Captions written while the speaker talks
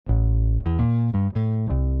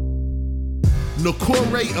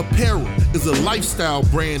Nakore Apparel is a lifestyle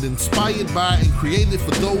brand inspired by and created for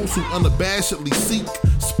those who unabashedly seek,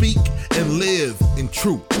 speak, and live in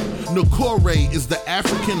truth. Nakore is the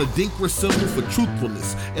African Adinkra symbol for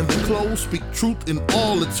truthfulness, and the clothes speak truth in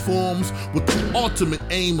all its forms with the ultimate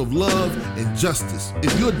aim of love and justice.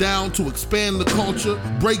 If you're down to expand the culture,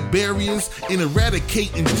 break barriers, and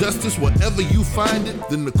eradicate injustice wherever you find it,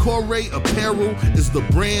 then Nakore Apparel is the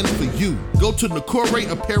brand for you. Go to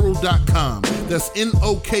NakoreApparel.com. That's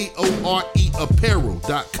NOKORE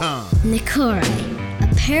Apparel.com. Nakore,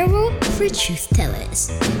 apparel for truth tellers.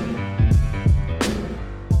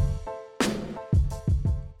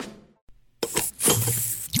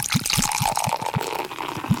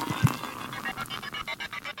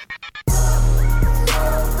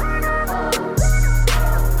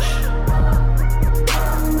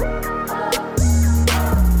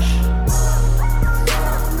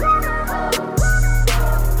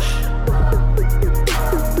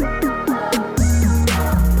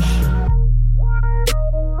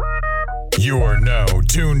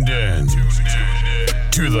 Tuned in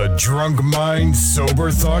to the Drunk Mind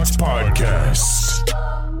Sober Thoughts Podcast.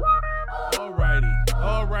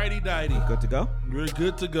 Alrighty, dighty. Good to go? We're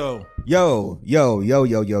good to go. Yo.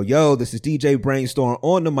 This is DJ Brainstorm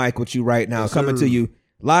on the mic with you right now, coming to you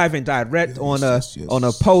live and direct on a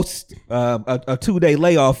post a 2-day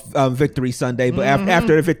layoff Victory Sunday, but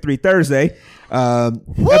after the Victory Thursday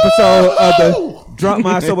episode of the Drunk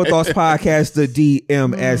Mind Sober Thoughts Podcast, the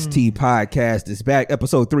DMST podcast is back,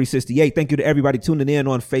 episode 368. Thank you to everybody tuning in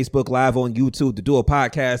on Facebook Live, on YouTube, the Dual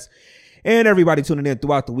Podcast, and everybody tuning in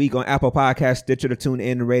throughout the week on Apple Podcasts, Stitcher, the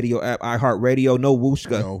TuneIn Radio app, iHeartRadio. No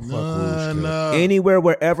Wooshka. No, fuck Wooshka. No. Anywhere,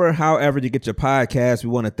 wherever, however you get your podcast.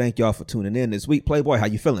 We want to thank y'all for tuning in this week. Playboy, how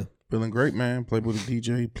you feeling? Feeling great, man. Playboy the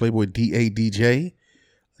DJ, Playboy DADJ.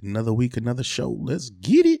 Another week, another show. Let's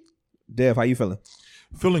get it. Dev, how you feeling?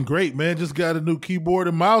 Feeling great, man. Just got a new keyboard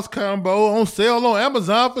and mouse combo on sale on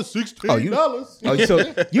Amazon for $16.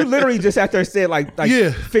 So you literally just after I said like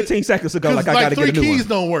 15 seconds ago, like I gotta get a new one. 3 keys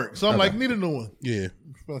don't work, so I'm like, need a new one. Yeah.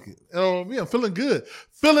 Fuck it. Yeah, feeling good.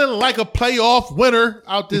 Feeling like a playoff winner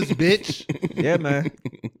out this bitch.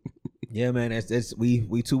 Yeah, man. It's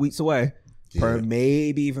we 2 weeks away, or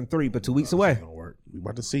maybe even 3, but 2 weeks away. Gonna work. We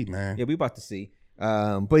about to see, man. Yeah, we about to see.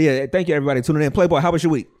 But yeah, thank you everybody tuning in. Playboy, how was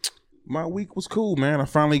your week? My week was cool, man. I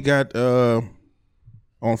finally got on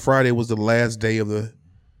Friday was the last day of the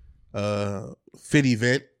fit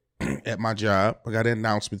event at my job. I got an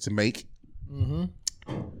announcement to make. Mm-hmm.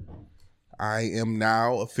 I am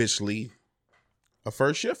now officially a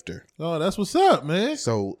first shifter. Oh, that's what's up, man.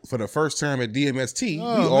 So for the first time at DMST, we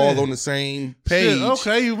all on the same page. Shit,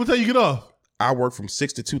 okay, what time you get off? I work from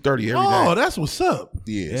 6 to 2:30 every day. Oh, that's what's up.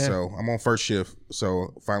 Yeah, so I'm on first shift.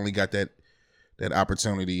 So finally got that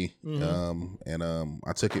opportunity, and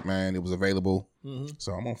I took it, man. It was available,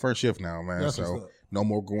 so I'm on first shift now, man. That's so no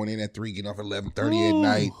more going in at 3, getting off at 11:30 at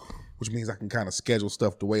night, which means I can kind of schedule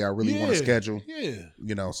stuff the way I really want to schedule. Yeah,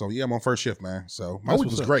 you know. So yeah, I'm on first shift, man. So my week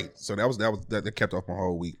was great. So that kept off my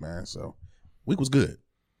whole week, man. So week was good.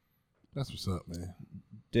 That's what's up, man.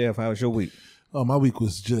 Jeff, how was your week? Oh, my week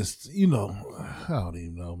was just, I don't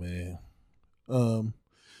even know, man.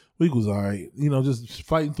 Week was all right. Just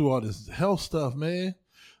fighting through all this health stuff, man.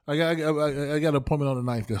 I got an appointment on the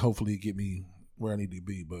 9th to hopefully get me where I need to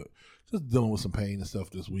be, but just dealing with some pain and stuff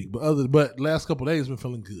this week. But last couple of days been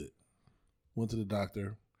feeling good. Went to the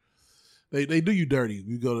doctor. They do you dirty.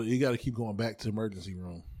 You got to keep going back to emergency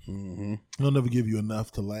room. Mm-hmm. They'll never give you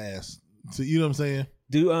enough to last. So you know what I'm saying?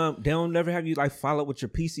 They don't never have you like follow with your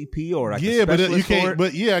PCP or like a specialist you can't.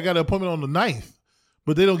 But yeah, I got an appointment on the 9th,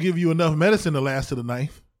 but they don't give you enough medicine to last to the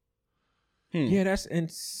 9th. Yeah, that's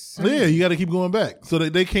insane. Yeah, you got to keep going back. So they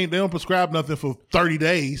don't prescribe nothing for 30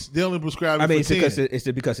 days. They only prescribe it for 10. Is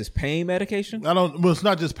it because it's pain medication? Well, it's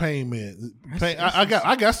not just pain meds.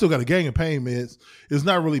 I still got a gang of pain meds. It's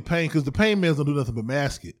not really pain because the pain meds don't do nothing but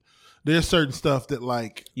mask it. There's certain stuff that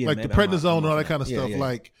like the prednisone and all that kind of stuff.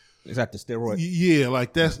 Like is that the steroid? Yeah,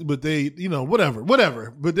 like that's. But they, whatever.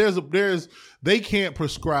 But there's they can't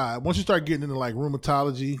prescribe once you start getting into like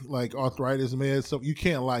rheumatology, like arthritis meds. So you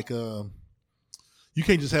can't you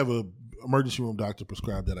can't just have a emergency room doctor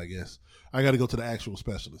prescribe that, I guess. I got to go to the actual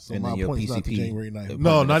specialist. So my appointment's not to January 9th.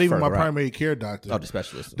 No, not even my primary care doctor. Oh, the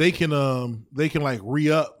specialist. They can like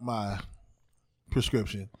re-up my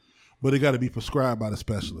prescription, but it got to be prescribed by the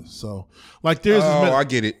specialist. So like there's I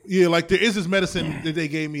get it. Yeah, like there is this medicine that they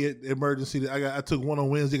gave me at emergency that I took one on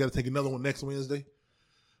Wednesday, got to take another one next Wednesday.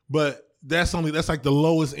 But that's like the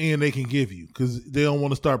lowest end they can give you because they don't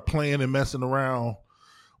want to start playing and messing around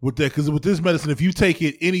with that. Because with this medicine, if you take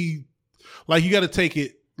it you got to take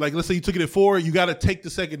it like let's say you took it at 4, you got to take the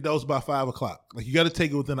second dose by 5 o'clock. Like you got to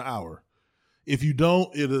take it within an hour. If you don't,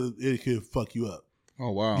 it could fuck you up.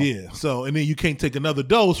 Oh wow. Yeah. So and then you can't take another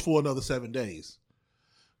dose for another 7 days.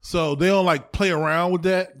 So they don't like play around with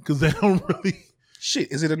that because they don't really.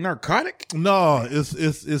 Shit, is it a narcotic? No,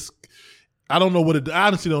 it's. I don't know what it. I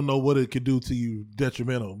honestly don't know what it could do to you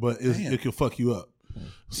detrimental, but it could fuck you up.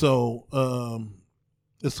 So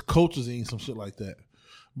it's colchicine, some shit like that.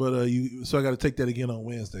 But so I got to take that again on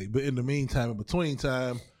Wednesday. But in the meantime, in between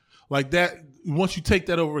time, like that, once you take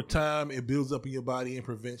that over time, it builds up in your body and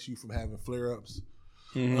prevents you from having flare ups.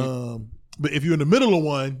 Mm-hmm. But if you're in the middle of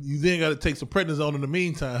one, you then got to take some prednisone in the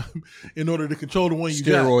meantime in order to control the one you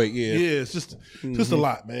got. Steroid, yeah. It's just a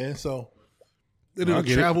lot, man. So it'll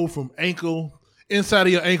travel from inside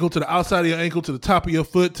of your ankle to the outside of your ankle to the top of your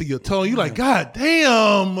foot to your toe. You're like, God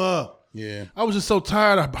damn. Yeah. I was just so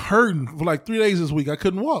tired. I'm hurting for like 3 days this week. I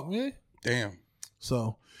couldn't walk, man. Damn.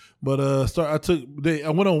 So, but I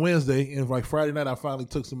went on Wednesday, and like Friday night I finally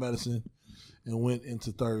took some medicine and went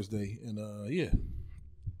into Thursday, and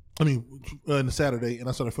in the Saturday, and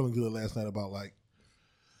I started feeling good last night about like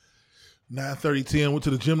 9:30, 10. Went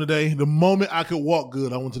to the gym today. The moment I could walk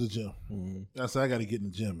good, I went to the gym. I said I got to get in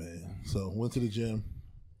the gym, man. So went to the gym,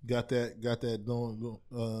 got that going,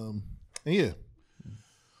 and yeah.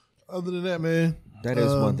 Other than that, man, that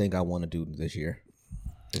is one thing I want to do this year.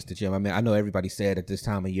 It's the gym. I mean, I know everybody said at this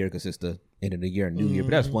time of year because it's the end of the year, New Year,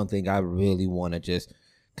 but that's one thing I really want to just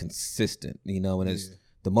consistent, and it's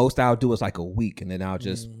the most I'll do is like a week, and then I'll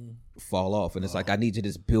just fall off. And it's like I need to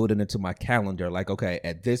just build it into my calendar. Like, okay,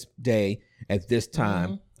 at this day, at this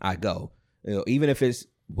time, I go. Even if it's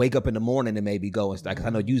wake up in the morning and maybe go. It's like I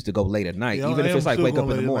know you used to go late at night. Even if it's like wake up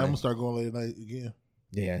in the morning, I'm gonna start going late at night again.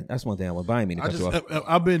 Yeah, that's one thing I want to buy me.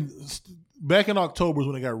 I've been back in October is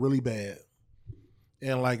when it got really bad,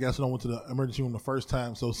 and like that's when I went to the emergency room the first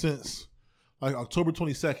time. So since like October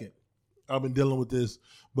 22nd, I've been dealing with this.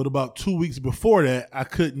 But about 2 weeks before that,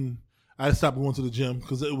 I stopped going to the gym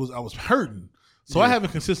because I was hurting. So I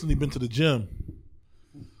haven't consistently been to the gym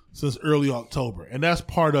since early October, and that's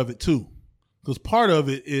part of it too. Because part of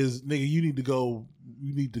it is, nigga, you need to go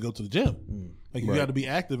to the gym. Like you got to be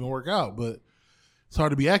active and work out, but it's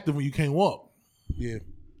hard to be active when you can't walk. Yeah.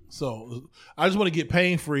 So I just want to get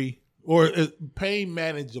pain free or pain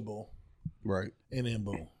manageable. Right. And then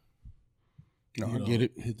boom. No, I get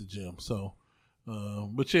it. Hit the gym. So,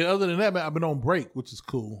 but yeah, other than that, man, I've been on break, which is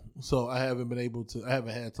cool. So I haven't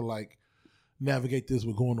had to like navigate this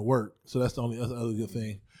with going to work. So that's the other good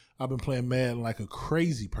thing. I've been playing Madden like a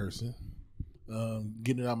crazy person,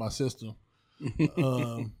 getting it out of my system.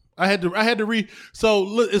 I had to so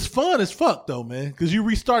look, it's fun as fuck though, man, because you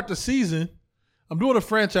restart the season. I'm doing a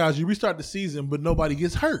franchise, you restart the season, but nobody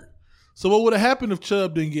gets hurt. So what would have happened if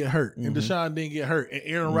Chubb didn't get hurt and Deshaun didn't get hurt and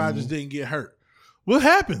Aaron Rodgers didn't get hurt? What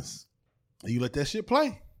happens? You let that shit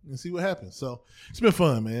play and see what happens. So it's been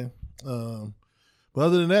fun, man. But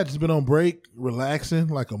other than that, just been on break, relaxing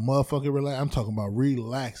like a motherfucker. I'm talking about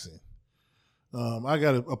relaxing. I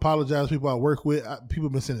got to apologize to people I work with. People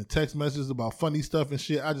have been sending text messages about funny stuff and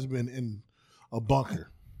shit. I just been in a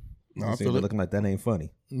bunker. No, I feel looking like that ain't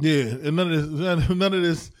funny. Yeah, and none of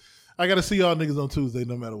this. I got to see y'all niggas on Tuesday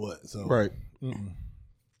no matter what. So right.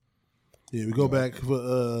 Yeah, we go back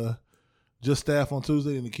for just staff on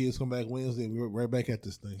Tuesday, and the kids come back Wednesday. We're right back at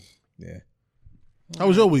this thing. Yeah. How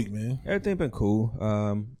was your week, man? Everything been cool.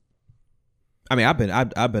 I mean,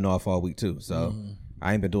 I've been off all week too, so.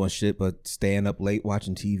 I ain't been doing shit but staying up late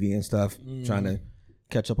watching TV and stuff, trying to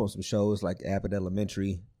catch up on some shows like Abbott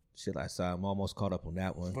Elementary. Shit, I'm almost caught up on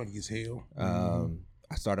that one. Funny as hell.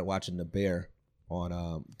 I started watching The Bear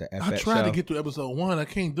on the FX I tried to get through episode 1. I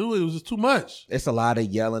can't do it. It was just too much. It's a lot of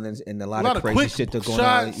yelling and a lot of crazy shit that's going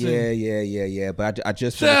on. Yeah. But I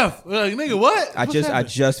just nigga, what? I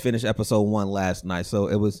just finished episode 1 last night, so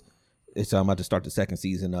I'm about to start the second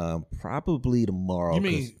season probably tomorrow. You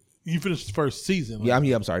mean you finished the first season? Like,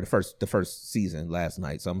 yeah, I'm sorry. The first season last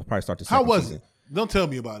night, so I'm gonna probably start the second season. How was it? Don't tell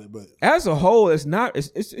me about it, but as a whole, it's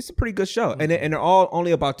a pretty good show, and they're all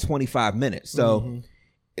only about 25 minutes, so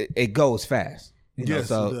it goes fast. Yes,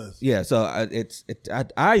 so, it does. Yeah, so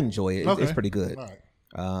I enjoy it. Okay. It's pretty good. All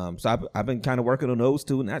right. So I've been kind of working on those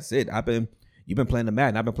two, and that's it. You've been playing the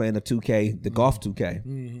Madden. I've been playing the 2K, the golf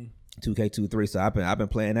 2K, 2K23. So I've been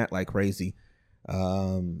playing that like crazy.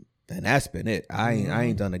 And that's been it. I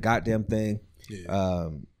ain't done a goddamn thing. Yeah.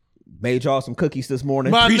 Made y'all some cookies this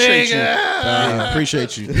morning. Appreciate you.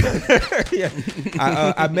 Yeah.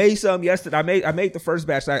 I made some yesterday. I made the first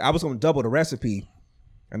batch. I was gonna double the recipe.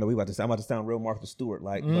 I know I'm about to sound real Martha Stewart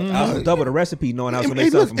like, but I was gonna double the recipe knowing I was gonna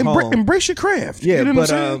make something from home. Embrace your craft. Yeah, you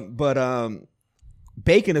know but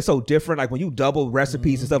baking is so different. Like when you double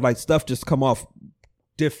recipes and stuff, like stuff just come off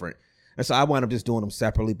different. And so I wound up just doing them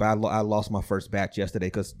separately. But I lost my first batch yesterday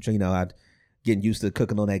because I'd getting used to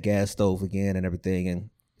cooking on that gas stove again and everything, and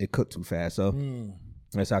it cooked too fast. So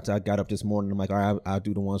so I got up this morning. I'm like, all right, I'll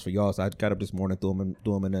do the ones for y'all. So I got up this morning, threw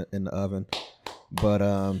them in the oven. But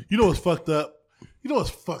you know what's fucked up?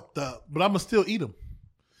 But I'ma still eat them.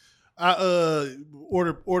 I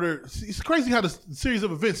order. It's crazy how the series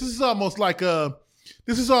of events. This is almost like Joe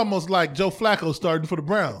Flacco starting for the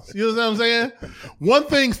Browns. You know what I'm saying? One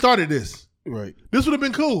thing started this. Right. This would have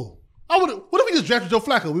been cool. What if we just drafted Joe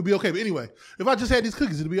Flacco? We'd be okay. But anyway, if I just had these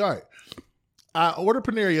cookies, it'd be all right. I ordered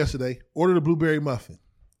Panera yesterday. Ordered a blueberry muffin.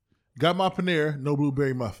 Got my Panera, no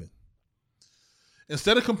blueberry muffin.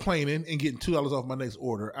 Instead of complaining and getting $2 off my next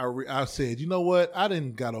order, I said, you know what? I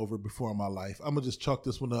didn't got over it before in my life. I'm going to just chalk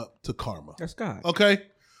this one up to karma. That's God. Okay?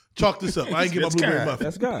 Chalk this up. I ain't get my blueberry muffin.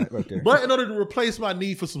 That's God right there. But in order to replace my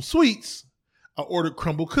need for some sweets, I ordered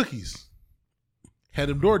crumble cookies. Had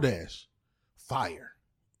them DoorDash. Fire.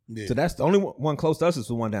 Yeah. So that's the only one close to us is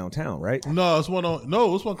the one downtown, right? No, it's one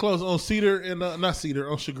close on Cedar and not Cedar,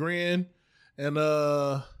 on Chagrin and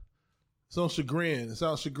it's on Chagrin. It's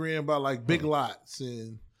out Chagrin by like Big Lots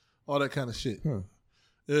and all that kind of shit.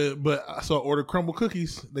 But I ordered crumble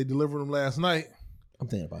cookies. They delivered them last night. I'm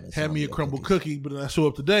thinking about it. Had me a crumble cookie, but then I show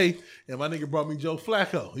up today and my nigga brought me Joe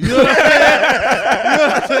Flacco. You know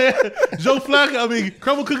what I'm saying? Joe Flacco. I mean,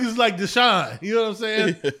 crumble cookies is like Deshaun. You know what I'm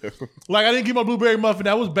saying? Like I didn't get my blueberry muffin.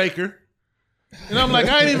 That was Baker. And I'm like,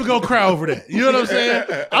 I ain't even gonna cry over that. You know what I'm saying?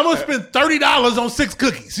 I'm gonna spend $30 on 6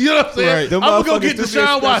 cookies. You know what I'm saying? Right. I'm gonna go get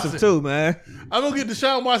Deshaun Watson too, man. I'm gonna get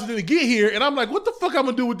Deshaun Watson to get here, and I'm like, what the fuck I'm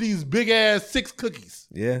gonna do with these big ass 6 cookies?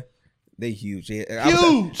 Yeah. They huge. Yeah.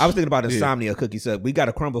 Huge. I was thinking about Insomnia cookies. We got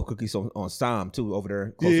a crumble cookies on Som too over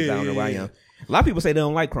there, closer down to where I am. A lot of people say they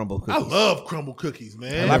don't like crumble cookies. I love crumble cookies,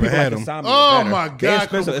 man. A lot of people like Insomnia. Oh my god, they're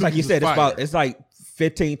expensive. It's like you said. It's like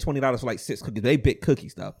 $15, $20 for like 6 cookies. They big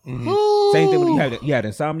cookies though. Mm-hmm. Same thing when you had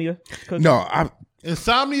Insomnia cookies. No,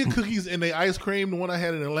 Insomnia cookies and the ice cream. The one I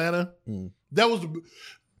had in Atlanta. That was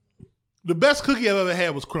the best cookie I've ever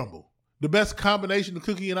had. Was crumble. The best combination of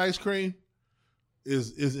cookie and ice cream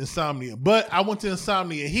is Insomnia. But I went to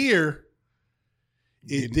Insomnia here.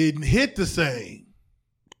 It didn't hit the same.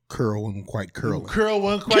 Curl wasn't quite curling. Curl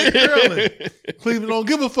wasn't quite curling. Cleveland don't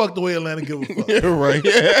give a fuck the way Atlanta give a fuck. Right.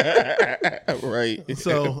 Right.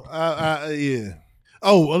 So yeah.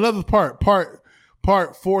 Oh, another part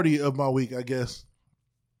 40 of my week, I guess.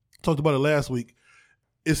 Talked about it last week.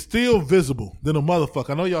 It's still visible than a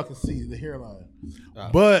motherfucker. I know y'all can see the hairline.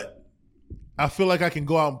 But I feel like I can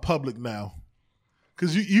go out in public now.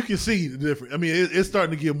 Because you can see the difference. I mean, it's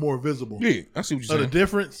starting to get more visible. Yeah, I see what you're saying. The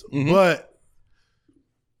difference. Mm-hmm. But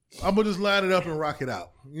I'm going to just line it up and rock it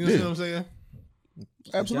out. You know what I'm saying?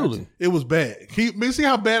 Absolutely. It was bad. See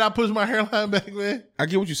how bad I pushed my hairline back, man? I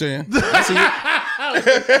get what you're saying. I see it.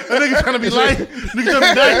 A nigga trying to be light. Nigga trying to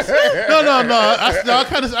be nice. No.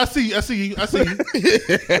 I see you.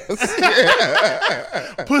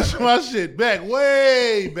 Push my shit back,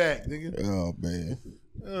 way back, nigga. Oh,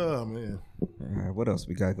 man. All right, what else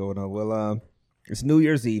we got going on? Well, it's New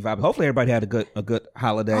Year's Eve. Hopefully everybody had a good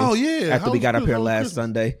holiday. Oh yeah. After we got up here last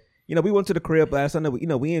Sunday, we went to the crib last Sunday.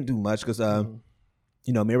 We didn't do much because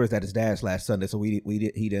Mira was at his dad's last Sunday, so he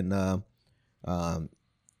didn't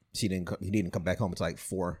come back home until like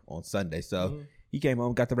 4 on Sunday. So he came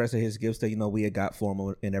home, got the rest of his gifts that we had got for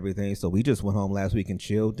him and everything. So we just went home last week and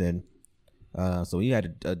chilled, and so we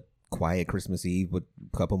had a quiet Christmas Eve with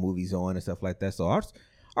a couple movies on and stuff like that. So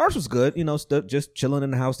ours was good, just chilling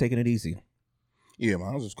in the house, taking it easy. Yeah,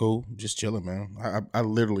 mine was cool, just chilling, man. I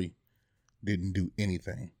literally didn't do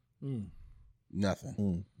anything,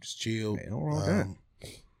 nothing, just chilled. Hey, don't wrong with that.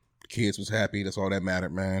 The kids was happy. That's all that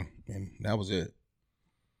mattered, man, and that was it.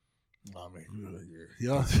 Nah, man,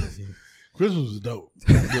 y'all, Christmas was dope.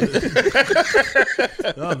 Y'all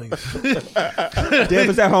niggas. Deb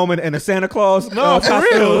was at home and a Santa Claus. No, for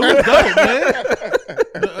real, it was dope, man.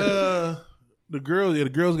 The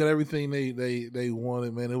girls got everything they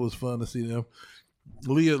wanted, man. It was fun to see them.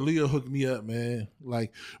 Leah hooked me up, man.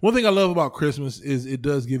 Like, one thing I love about Christmas is it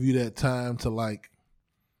does give you that time to, like,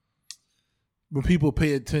 when people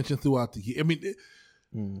pay attention throughout the year. I mean,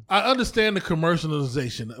 I understand the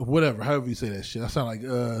commercialization of whatever, however you say that shit. I sound like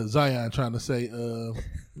Zion trying to say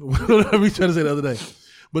whatever he tried to say the other day.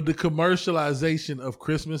 But the commercialization of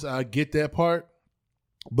Christmas, I get that part.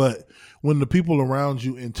 But when the people around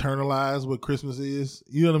you internalize what Christmas is,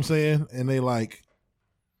 you know what I'm saying? And they like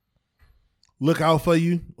look out for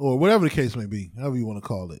you, or whatever the case may be, however you want to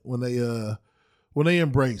call it. When when they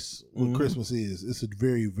embrace what Christmas is, it's a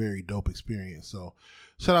very, very dope experience. So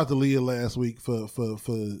shout out to Leah last week for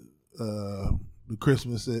the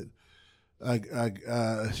Christmas that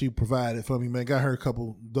she provided for me, man. Got her a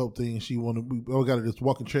couple dope things she wanted. We got her this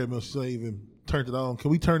walking treadmill. She ain't even turned it on.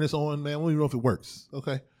 Can we turn this on, man? We don't even know if it works.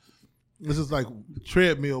 Okay. This is like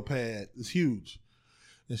treadmill pad. It's huge.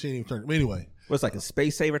 And she ain't even turned it. But anyway. What's like a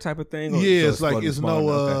space saver type of thing? Yeah, it's like it's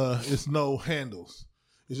no handles.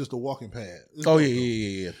 It's just a walking pad.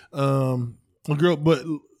 Yeah. Girl, but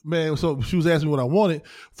man, so she was asking me what I wanted.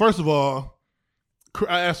 First of all,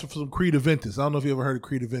 I asked her for some Creed Aventus. I don't know if you ever heard of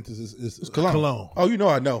Creed Aventus. It's cologne. Oh, you know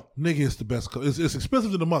I know. Nigga, it's the best. It's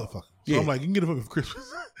expensive to the motherfucker. So I'm like, you can get it for Christmas.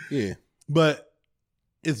 Yeah. But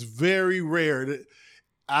it's very rare that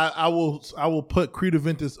I will put Creed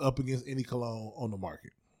Aventus up against any cologne on the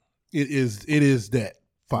market. It is that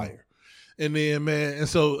fire. And then, man, and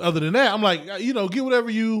so other than that, I'm like, get whatever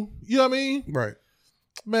you know what I mean? Right.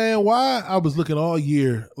 Man, why? I was looking all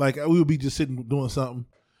year. Like, we would be just sitting doing something,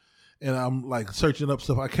 and I'm like searching up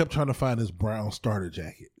stuff. I kept trying to find this brown starter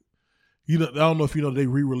jacket. I don't know if you know, they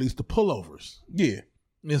re-released the pullovers. Yeah.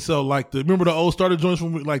 And so, like, remember the old starter joints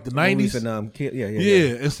from like the 90s?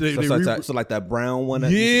 Yeah. And so like that brown one.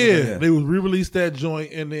 They would re-release that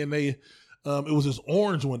joint, and then they. It was this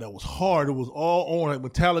orange one that was hard. It was all orange, like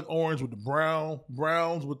metallic orange with the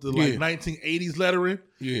browns with the like 1980s lettering.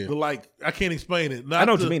 Yeah, I can't explain it. I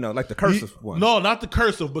know what you mean though, like the cursive one. No, not the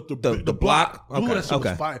cursive, but the block. Okay. Ooh, that shit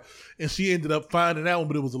was fire. And she ended up finding that one,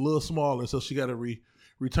 but it was a little smaller, so she got to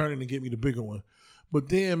return it and get me the bigger one. But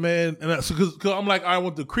then, man, and because I'm like, I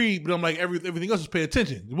want the Creed, but I'm like, everything else, just pay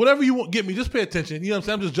attention. Whatever you want, get me, just pay attention. You know what I'm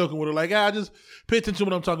saying? I'm just joking with her, like, just pay attention to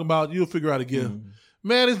what I'm talking about. You'll figure out a gift.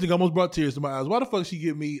 Man, this nigga almost brought tears to my eyes. Why the fuck she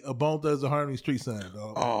give me a Bone Thugs and Harmony street sign,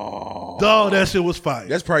 dog? Oh, dog, that shit was fire.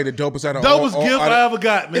 That's probably the dopest out of dopest gift I ever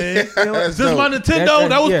got, man. Since my Nintendo,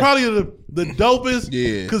 that was probably the dopest.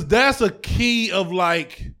 Yeah, because that's a key of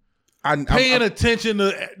like paying attention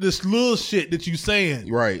to this little shit that you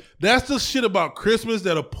saying. Right. That's the shit about Christmas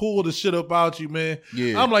that'll pull the shit up out you, man.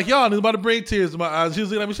 Yeah. I'm like, y'all, niggas about to bring tears to my eyes. She was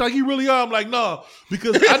looking at me, she's like, you really are? I'm like, no,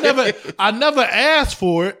 because I never asked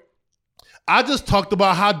for it. I just talked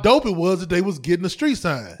about how dope it was that they was getting a street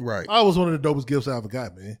sign. Right. I was one of the dopest gifts I ever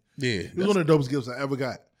got, man. Yeah. It was one of the dopest gifts I ever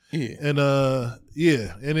got. Yeah. And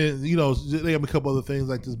and then, they have a couple other things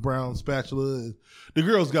like this brown spatula. The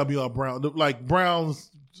girls got me all brown. Like browns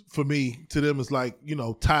for me, to them is like,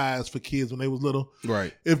 ties for kids when they was little.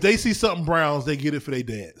 Right. If they see something Browns, they get it for their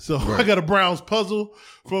dad. So I got a Browns puzzle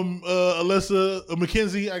from Alyssa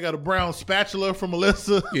McKenzie. I got a Browns spatula from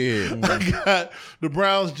Alyssa. Yeah. I got the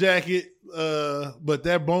Browns jacket. But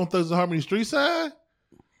that Bone Thugs and Harmony street sign,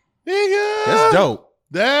 nigga, that's dope.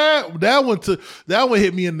 That one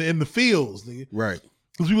hit me in the feels, nigga. Right.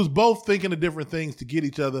 Because we was both thinking of different things to get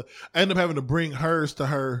each other. I ended up having to bring hers to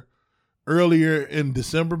her earlier in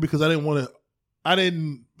December because I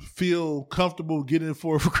didn't feel comfortable getting it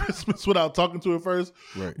for Christmas without talking to her first.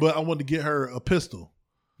 Right. But I wanted to get her a pistol.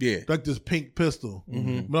 Yeah. Like this pink pistol.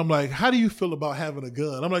 Mm-hmm. But I'm like, how do you feel about having a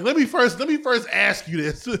gun? I'm like, let me first ask you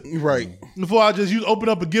this. Right. Before I just open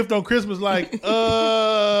up a gift on Christmas, like,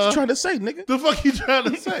 what you trying to say, nigga? The fuck you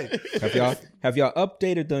trying to say? Have y'all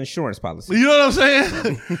updated the insurance policy? You know what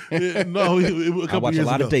I'm saying? No, a couple I watch years a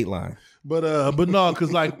lot ago. of Dateline. But no,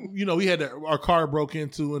 because we had our car broke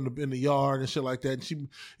into in the yard and shit like that. And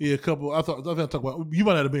I thought I talk about, you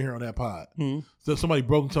might not have been here on that pod. Mm-hmm. So somebody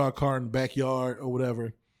broke into our car in the backyard or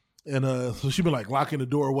whatever, and so she been like locking the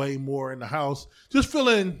door way more in the house, just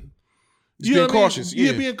feeling. Being cautious,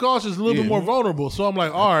 yeah, being cautious, a little bit more vulnerable. So I'm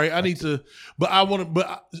like, all right, I need to,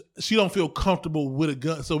 but she don't feel comfortable with a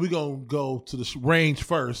gun, so we gonna go to the range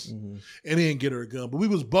first, and then get her a gun. But we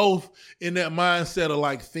was both in that mindset of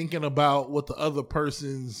like thinking about what the other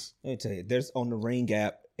person's. Let me tell you, there's on the Rain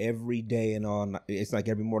Gap every day and all night. It's like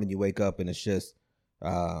every morning you wake up and it's just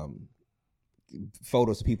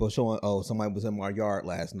photos of people showing, oh, somebody was in my yard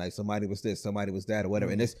last night, somebody was this, somebody was that, or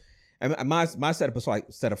whatever, and it's. And my setup was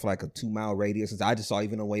set up for like a 2-mile radius. Since I just saw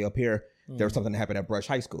even on the way up here, there was something that happened at Brush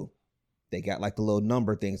High School. They got like the little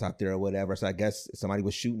number things out there or whatever. So I guess somebody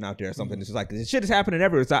was shooting out there or something. It's just like this shit is happening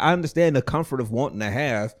everywhere. So I understand the comfort of wanting to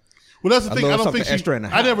have. Well, that's the thing. I don't think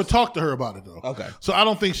I never talked to her about it though. Okay. So I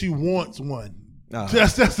don't think she wants one.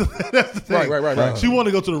 That's the thing. Right. She wanted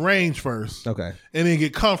to go to the range first. Okay. And then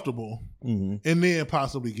get comfortable, and then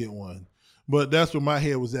possibly get one. But that's where my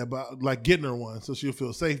head was at, about like getting her one so she'll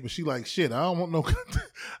feel safe. But she like, shit, I don't want no,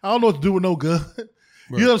 I don't know what to do with no gun. Right.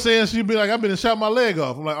 You know what I'm saying? She'd be like, I've been and shot my leg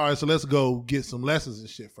off. I'm like, all right, so let's go get some lessons and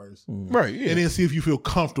shit first. Right, yeah. And then see if you feel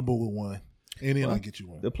comfortable with one. And then I'll get you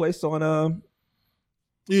one. The place on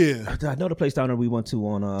Yeah. I know the place down there we went to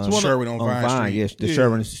on Sherwin on Vine Street. Yeah, the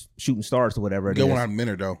Sherwin Shooting Stars or whatever it is. Go on a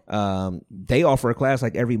minute though. They offer a class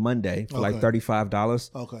like every Monday for like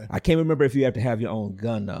 $35. Okay. I can't remember if you have to have your own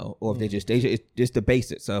gun though, or if it's just the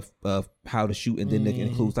basics of how to shoot, and then it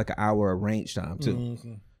includes like an hour of range time too.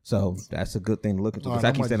 So that's a good thing to look into. Because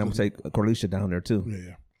I keep saying I'm gonna take Corlicia down there too.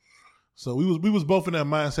 Yeah. So we was both in that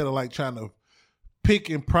mindset of like trying to pick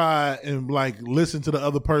and pry and like listen to the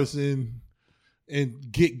other person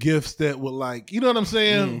and get gifts that would like, you know what I'm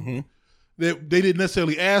saying? That they didn't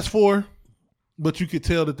necessarily ask for, but you could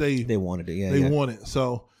tell that they wanted it. Yeah, they wanted it.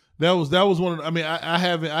 So that was one of. I mean, I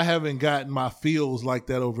haven't gotten my feels like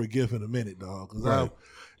that over a gift in a minute, dog. Because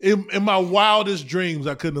in my wildest dreams,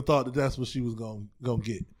 I couldn't have thought that that's what she was gonna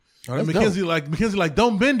get. Oh, and Mackenzie like,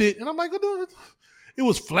 don't bend it, and I'm like, it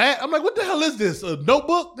was flat. I'm like, what the hell is this? A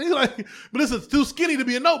notebook? He's like, but it's too skinny to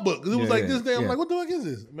be a notebook. It was like this day. I'm like, what the fuck is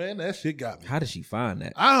this? Man, that shit got me. How did she find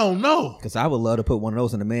that? I don't know. Because I would love to put one of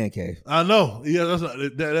those in the man cave. I know. Yeah,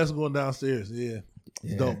 that's going downstairs. Yeah.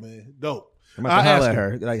 It's dope, man. Dope. I'm about to holler at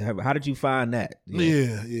her. Like, how did you find that?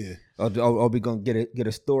 Yeah. Or we gonna get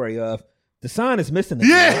a story of the sign is missing.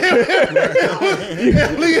 Yeah.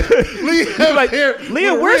 Leah, like,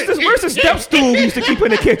 Leah, where's the step stool we used to keep in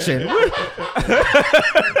the kitchen?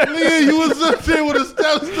 Leah, you was up there with a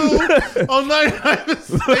step stool on 99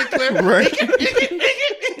 St. Clair. Right.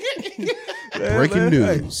 Breaking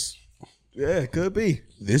news. Yeah, it could be.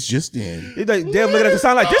 This just in. He's like, damn, looking at the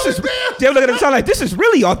sign like this is. Damn, looking at the sign like this is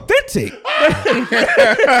really authentic.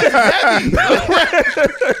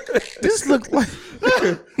 This looked like.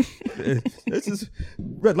 This is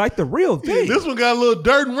like the real thing. This one got a little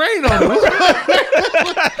dirt and rain on it.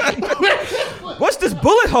 What's this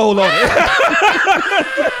bullet hole on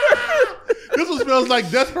it? This one smells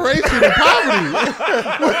like desperation and poverty.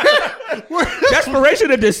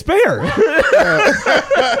 Desperation and despair.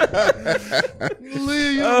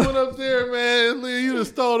 Leah, you went up there, man. Leah, you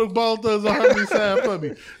just stole the Bone Thugs on Harmony sign for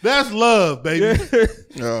me. That's love, baby.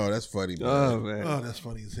 Oh, that's funny, man. Oh, man. Oh, that's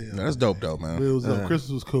funny as hell. No, that's dope, though, man. It was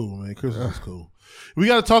Christmas was cool, man. Christmas was cool. We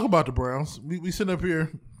got to talk about the Browns. We sitting up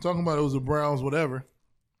here talking about it was the Browns, whatever.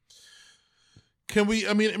 Can we?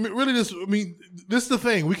 I mean, really, this is the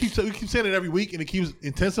thing. We keep saying it every week, and it keeps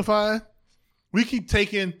intensifying. We keep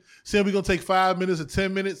saying we're gonna take 5 minutes or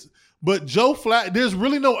 10 minutes, but Joe Flacco, there's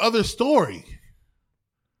really no other story.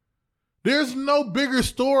 There's no bigger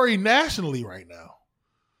story nationally right now.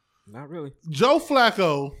 Not really. Joe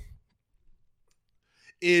Flacco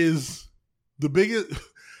is the biggest.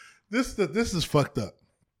 This is fucked up.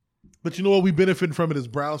 But you know what? We benefiting from it as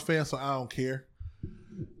Browns fans, so I don't care.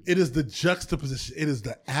 It is the juxtaposition. It is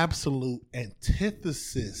the absolute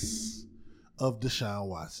antithesis of Deshaun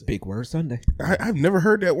Watson. Big word Sunday. I've never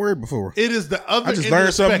heard that word before. It is the other. I just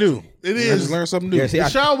learned something new. It is. I just learned something new. Yeah, see,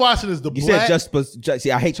 Deshaun Watson is the you black. said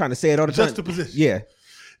see, I hate trying to say it all the time. Juxtaposition. Yeah.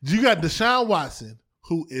 You got Deshaun Watson,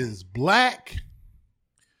 who is black,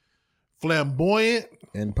 flamboyant,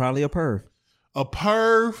 And probably a perv.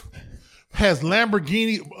 Has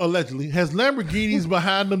Lamborghinis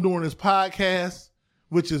behind him during his podcast,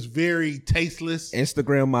 which is very tasteless.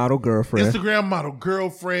 Instagram model girlfriend.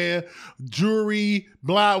 Jewelry,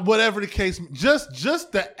 blah, whatever the case.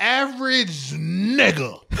 Just the average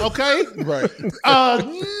nigga, okay? Right. A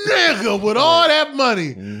nigga with all that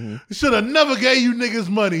money should have never gave you niggas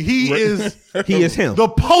money. He is him. The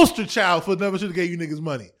poster child for never should have gave you niggas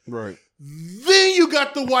money. Right. Then you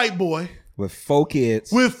got the white boy. With 4 kids.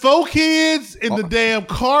 With 4 kids in the damn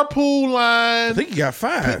carpool line. I think he got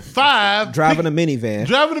 5. 5. Driving a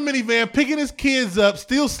minivan. Picking his kids up,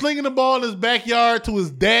 still slinging the ball in his backyard to his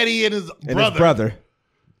daddy and his brother.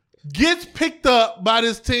 Gets picked up by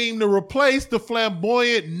this team to replace the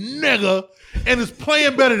flamboyant nigga and is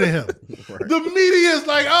playing better than him. Right. The media is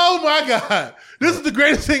like, oh my God, this is the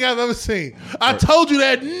greatest thing I've ever seen. I told you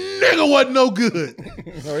that nigga wasn't no good.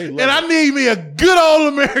 And I need me a good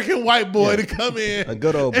old American white boy to come in a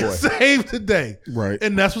good old boy and save the day. Right.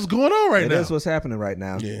 And that's what's going on right now. That's what's happening right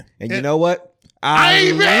now. Yeah. And you know what?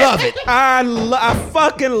 I love it. I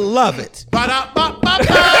fucking love it.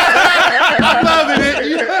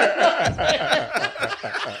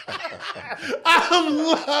 I'm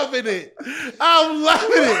loving it. I'm loving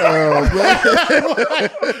it.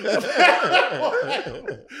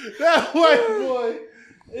 That white boy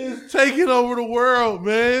is taking over the world,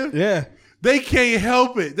 man. Yeah. They can't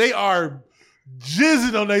help it. They are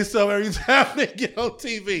jizzing on themselves every time they get on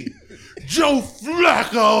TV. Joe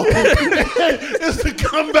Flacco is the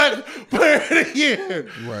comeback player of the year.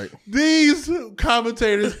 Right. These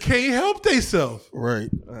commentators can't help themselves. Right.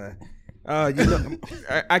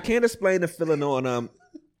 I can't explain the feeling on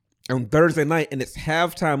on Thursday night, and it's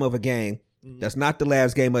halftime of a game that's not the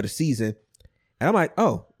last game of the season. And I'm like,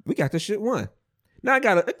 oh, we got this shit won. Now it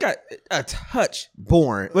got a touch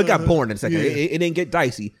boring. Well, it got boring in a second. It didn't get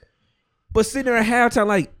dicey. But sitting there at halftime,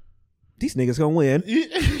 like, these niggas gonna win.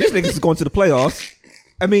 These niggas is going to the playoffs.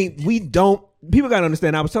 I mean, people gotta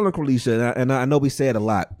understand. I was telling Carlisha, and I know we say it a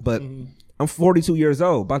lot, but I'm 42 years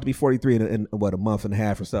old, about to be 43 in a month and a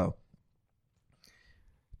half or so.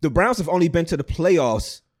 The Browns have only been to the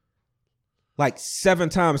playoffs like 7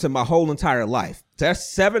 times in my whole entire life. So that's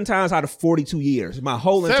 7 times out of 42 years, my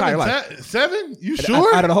whole entire life. 7? You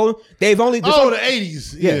sure? Out of the whole, they've only the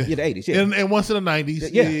 80s. Yeah, the 80s. Yeah, and once in the 90s.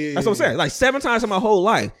 Yeah, that's what I'm saying. Like 7 times in my whole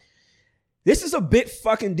life. This is a big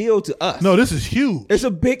fucking deal to us. No, this is huge. It's a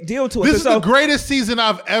big deal to us. This is the greatest season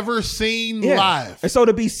I've ever seen live. And so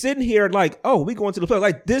to be sitting here like, oh, we going to the playoffs,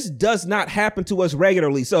 like this does not happen to us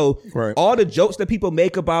regularly. So all the jokes that people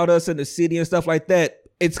make about us in the city and stuff like that,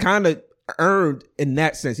 it's kind of earned in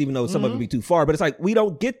that sense, even though some of it be too far. But it's like, we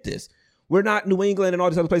don't get this. We're not New England and all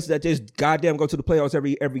these other places that just goddamn go to the playoffs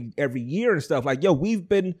every year and stuff. Like, yo, we've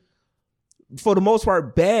been, for the most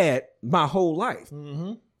part, bad my whole life.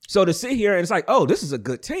 Mm-hmm. So to sit here and it's like, oh, this is a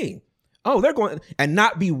good team. Oh, they're going, and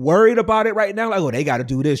not be worried about it right now. Like, oh, they got to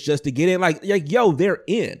do this just to get in. Like, yo, they're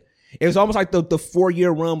in. It was almost like the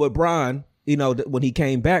 4-year run with Brian, you know, when he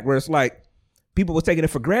came back, where it's like people were taking it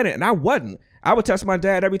for granted, and I wasn't. I would test my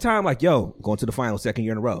dad every time, like, yo, going to the finals 2nd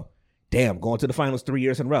year in a row. Damn, going to the finals 3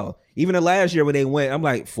 years in a row. Even the last year when they went, I'm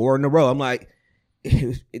like 4 in a row. I'm like,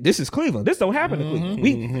 this is Cleveland. This don't happen to Cleveland.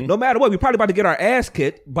 We, no matter what, we're probably about to get our ass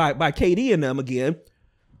kicked by KD and them again.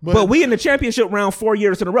 But we in the championship round 4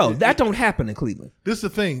 years in a row. That don't happen in Cleveland. This is the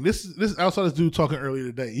thing. This outside this dude talking earlier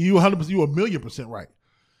today. You 100%, you 1,000,000% right.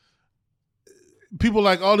 People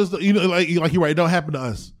like all this, you know, like you're right. It don't happen to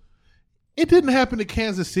us. It didn't happen to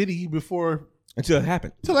Kansas City before until it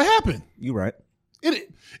happened. You're right.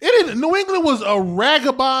 It didn't. New England was a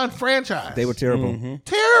ragabond franchise. They were terrible.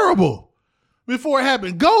 Terrible before it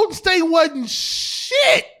happened. Golden State wasn't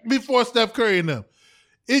shit before Steph Curry and them.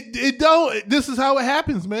 It don't. This is how it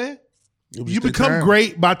happens, man. You become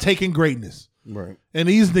great by taking greatness, right? And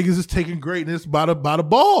these niggas is taking greatness by the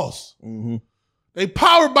balls. Mm-hmm. They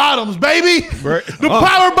power bottoms, baby. Right. The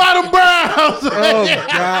power bottom Browns. Oh my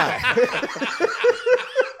God.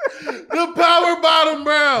 The power bottom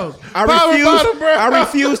Browns. I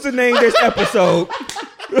refuse to name this episode.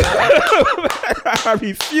 I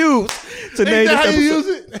refuse to name this episode. How you use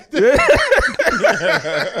it?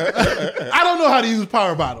 I don't know how to use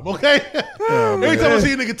power bottom, okay? Every time I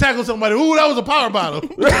see a nigga tackle somebody, ooh, that was a power bottom.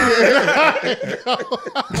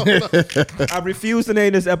 I refuse to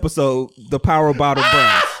name this episode the Power Bottom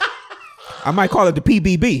Browns. I might call it the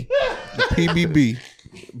P.B.B. The P.B.B.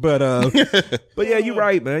 But yeah, you're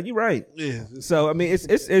right, man. You're right. Yeah. So I mean,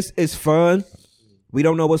 it's fun. We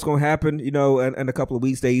don't know what's going to happen, you know, in a couple of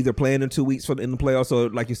weeks. They either playing in 2 weeks in the playoffs, so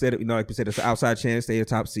like you said, it's an outside chance they a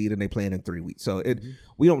top seed, and they playing in 3 weeks. So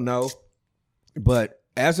we don't know, but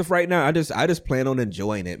as of right now, I just plan on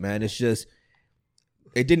enjoying it, man. It's just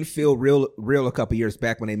it didn't feel real a couple of years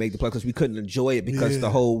back when they made the playoffs because we couldn't enjoy it because the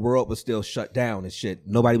whole world was still shut down and shit.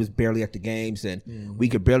 Nobody was barely at the games, and we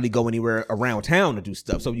could barely go anywhere around town to do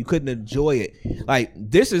stuff, so you couldn't enjoy it. Like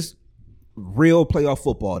this is real playoff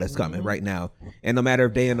football that's coming right now, and no matter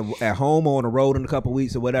if they at home or on the road in a couple of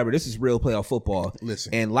weeks or whatever, this is real playoff football.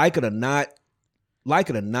 Listen, and like it or not,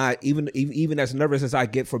 even as nervous as I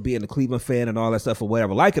get for being a Cleveland fan and all that stuff or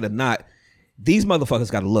whatever, like it or not, these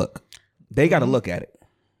motherfuckers got to look. They got to look at it.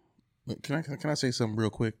 Can I say something real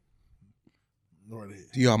quick? Go right ahead.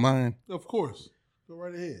 Do y'all mind? Of course. Go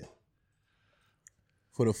right ahead.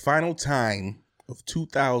 For the final time of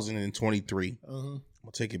 2023. I'm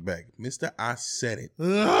gonna take it back, Mr. I said it.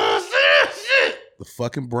 The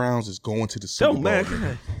fucking Browns is going to the Super Bowl.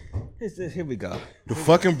 Man. Here we go. The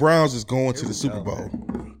fucking Browns is going to the Super Bowl.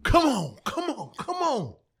 Come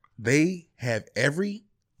on. They have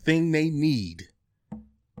everything they need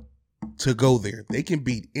to go there. They can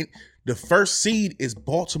beat it. The first seed is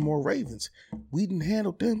Baltimore Ravens. We didn't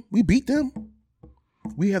handle them. We beat them.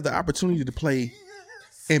 We have the opportunity to play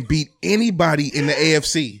and beat anybody in the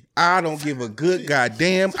AFC. I don't give a good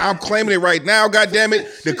goddamn. I'm claiming it right now, goddamn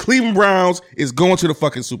it. The Cleveland Browns is going to the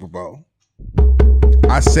fucking Super Bowl.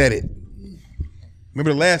 I said it.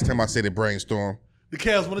 Remember the last time I said it, Brainstorm? The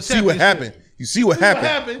Cavs won the championship. See what happened. You see what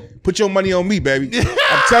happened? Put your money on me, baby.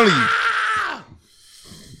 I'm telling you.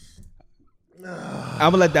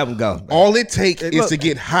 gonna let that one go. All it takes is to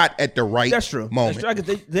get hot at the right moment. That's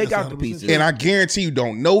true. They got the pieces. And I guarantee you,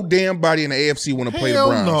 don't no damn body in the AFC want to play the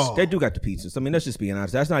Browns. No. They do got the pieces. I mean, let's just be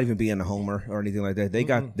honest. That's not even being a homer or anything like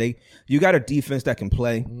that. You got a defense that can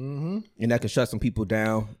play and that can shut some people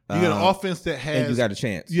down. You got an offense that has, and you got a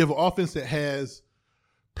chance. You have an offense that has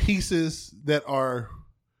pieces that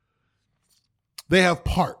they have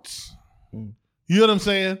parts. You know what I'm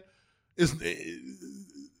saying? It's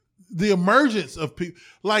the emergence of people.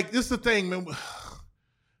 Like, this is the thing, man.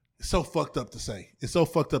 It's so fucked up to say.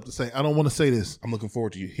 I don't want to say this. I'm looking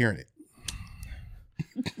forward to you hearing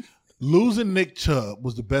it. Losing Nick Chubb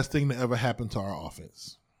was the best thing that ever happened to our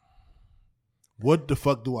offense. What the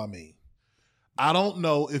fuck do I mean? I don't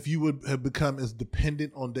know if you would have become as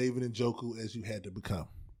dependent on David Njoku as you had to become.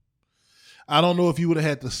 I don't know if you would have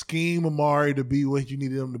had to scheme Amari to be what you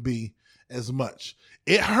needed him to be as much.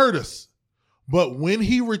 It hurt us. But when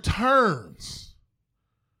he returns,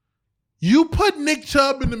 you put Nick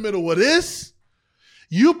Chubb in the middle of this,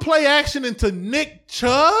 you play action into Nick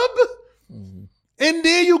Chubb, and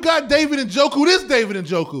then you got David Njoku. This David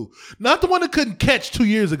Njoku, not the one that couldn't catch 2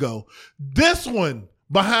 years ago. This one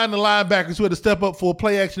behind the linebackers who had to step up for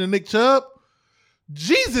play action to Nick Chubb.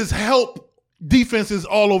 Jesus help defenses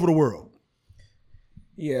all over the world.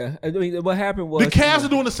 Yeah, I mean, what happened was the Cavs are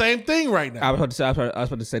doing the same thing right now. I was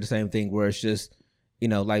about to say the same thing, where it's just,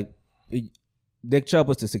 like Nick Chubb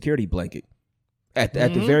was the security blanket. At the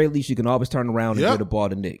very least, you can always turn around and give the ball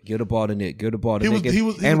to Nick. Give the ball to Nick.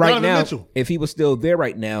 And right now, if he was still there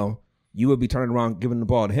right now, you would be turning around giving the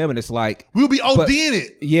ball to him, and it's like we'll be ODing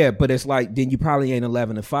it. Yeah, but it's like then you probably ain't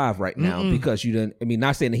 11-5 right now because you didn't. I mean,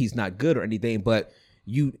 not saying that he's not good or anything, but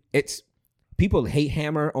it's people hate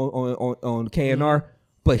hammer on KNR.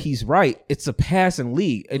 But he's right. It's a passing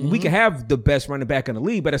league. And we can have the best running back in the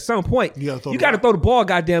league, but at some point, you got to throw the ball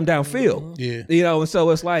goddamn downfield. Yeah. And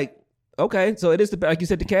so it's like, okay, so it is, like you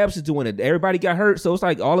said, the Cavs is doing it. Everybody got hurt, so it's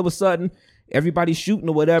like all of a sudden, everybody's shooting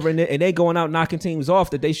or whatever, and they going out knocking teams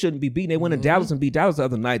off that they shouldn't be beating. They went to Dallas and beat Dallas the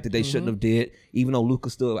other night that they shouldn't have did, even though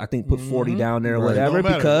Luka still, I think, put 40 down there or whatever.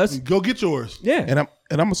 Because go get yours. Yeah. And I'm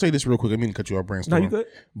going to say this real quick. I mean to cut you off, Brainstorm. No, you good.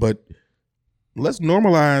 But let's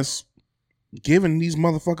normalize giving these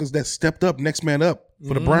motherfuckers that stepped up next man up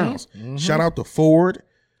for the Browns. Shout out to Ford,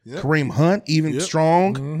 Kareem Hunt, even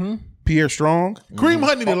Strong, Pierre Strong. Kareem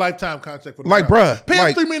Hunt needed a lifetime contract for the Browns. Pay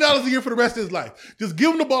him $3 million a year for the rest of his life. Just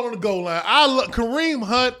give him the ball on the goal line. Kareem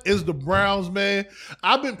Hunt is the Browns, man.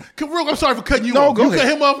 I'm sorry for cutting you off. You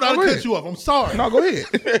cut him off and I didn't cut you off. I'm sorry. No, go ahead.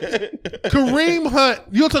 Kareem Hunt,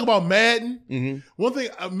 you'll talk about Madden. One thing,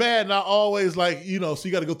 Madden, I always like, so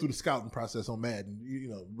you got to go through the scouting process on Madden,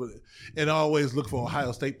 and I always look for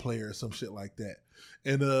Ohio State player or some shit like that.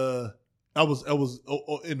 And I was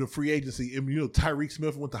in the free agency, and Tyreek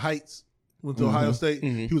Smith went to Heights, went to Ohio State.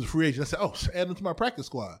 He was a free agent. I said, "Oh, add him to my practice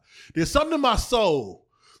squad." There's something in my soul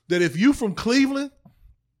that if you from Cleveland,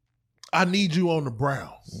 I need you on the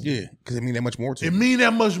Browns. Yeah, because it mean that much more to you. It mean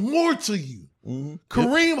that much more to you.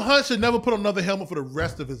 Kareem Hunt should never put on another helmet for the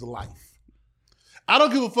rest of his life. I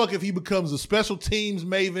don't give a fuck if he becomes a special teams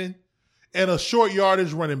maven and a short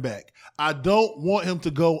yardage running back. I don't want him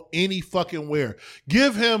to go any fucking where.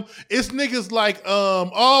 Give him, it's niggas like,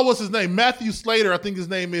 what's his name? Matthew Slater, I think his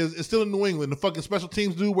name is still in New England. The fucking special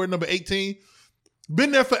teams dude, wear number 18.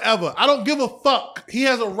 Been there forever. I don't give a fuck. He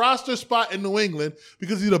has a roster spot in New England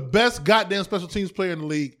because he's the best goddamn special teams player in the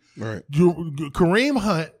league. Right. Kareem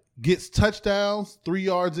Hunt gets touchdowns, 3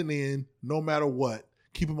 yards and in, no matter what.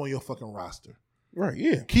 Keep him on your fucking roster. Right,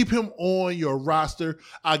 yeah. Keep him on your roster.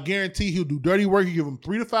 I guarantee he'll do dirty work. You give him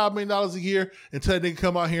 $3 to $5 million a year until they can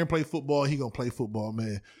come out here and play football. He gonna play football,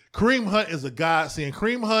 man. Kareem Hunt is a godsend.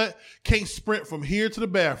 Kareem Hunt can't sprint from here to the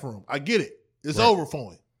bathroom. I get it. It's over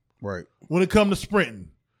for him. Right. When it comes to sprinting.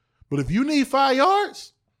 But if you need 5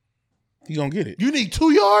 yards, he gonna get it. You need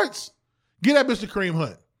 2 yards, get that Mr. Kareem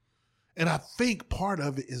Hunt. And I think part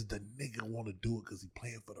of it is the nigga want to do it because he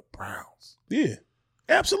playing for the Browns. Yeah.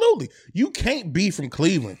 Absolutely. You can't be from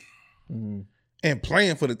Cleveland and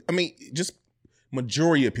playing for just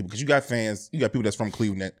majority of people, because you got fans, you got people that's from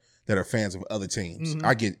Cleveland that are fans of other teams.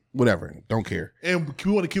 I get whatever, don't care. And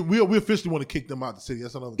we officially want to kick them out of the city.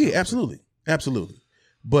 That's another Yeah, absolutely. Absolutely.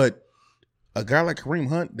 But a guy like Kareem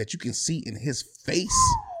Hunt that you can see in his face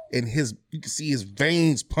and you can see his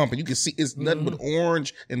veins pumping. You can see it's nothing but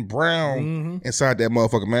orange and brown inside that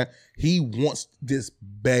motherfucker, man. He wants this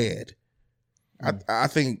bad. I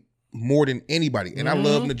think more than anybody. And I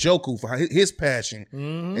love Njoku for his passion.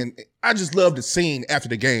 And I just love the scene after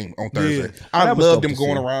the game on Thursday. I love them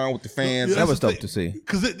going around with the fans. That was dope to see.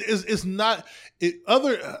 Because it's not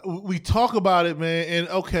we talk about it, man, and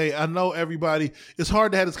okay, I know everybody. It's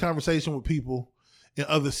hard to have this conversation with people in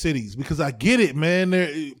other cities because I get it, man.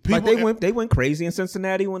 They went crazy in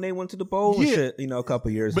Cincinnati when they went to the bowl and shit, a couple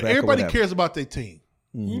years back. But everybody cares about their team.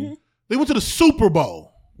 They went to the Super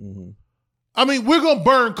Bowl. I mean, we're going to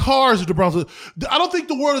burn cars with the Browns. I don't think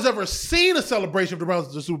the world has ever seen a celebration of the Browns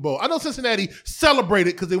at the Super Bowl. I know Cincinnati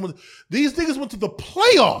celebrated because these niggas went to the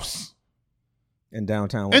playoffs. And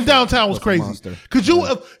downtown was crazy. Could you?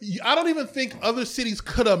 I don't even think other cities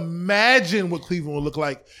could imagine what Cleveland would look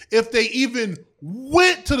like if they even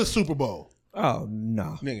went to the Super Bowl. Oh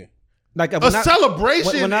no, nigga! Like a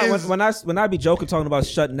celebration. When I be joking talking about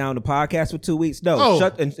shutting down the podcast for 2 weeks,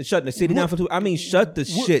 shutting the city down for 2. I mean, shut the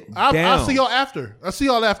shit down. I'll see y'all after. I'm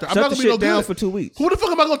not gonna be no down good for 2 weeks. Who the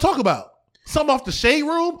fuck am I gonna talk about? Something off the shade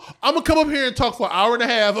room? I'm gonna come up here and talk for an hour and a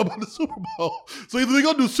half about the Super Bowl. So either we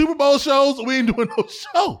gonna do Super Bowl shows or we ain't doing no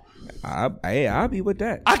show. I'll be with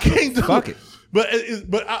that. I can't do Fuck it.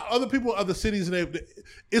 But other people, other cities, and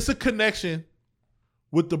it's a connection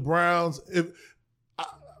with the Browns.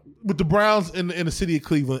 With the Browns in the city of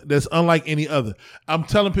Cleveland, that's unlike any other. I'm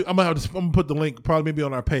telling people, I'm gonna put the link probably maybe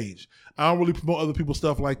on our page. I don't really promote other people's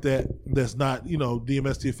stuff like that. That's not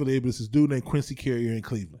DMST affiliated. But it's this dude named Quincy Carrier in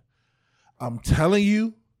Cleveland. I'm telling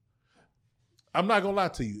you, I'm not gonna lie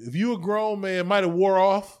to you. If you a grown man, might have wore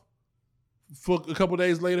off for a couple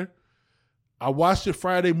days later. I watched it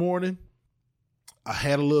Friday morning. I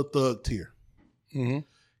had a little thug tear.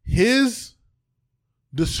 His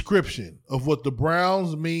description of what the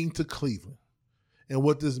Browns mean to Cleveland and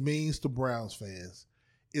what this means to Browns fans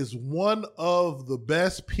is one of the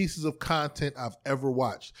best pieces of content I've ever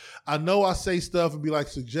watched. I know I say stuff and be like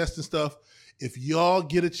suggesting stuff. If y'all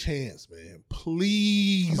get a chance, man,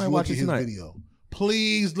 please look at his video.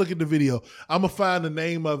 Please look at the video. I'm going to find the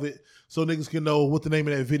name of it so niggas can know what the name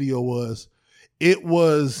of that video was.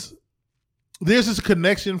 There's this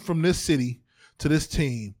connection from this city to this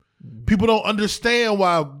team. People don't understand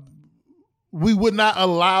why we would not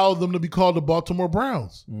allow them to be called the Baltimore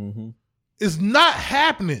Browns. It's not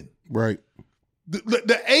happening. Right.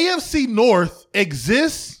 The AFC North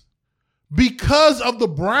exists because of the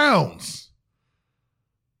Browns.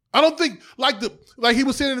 I don't think like he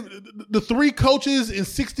was saying the 3 coaches in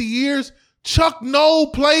 60 years. Chuck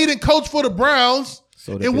Noll played and coached for the Browns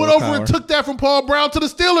and went over and took that from Paul Brown to the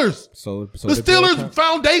Steelers. So the Steelers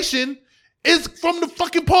foundation is from the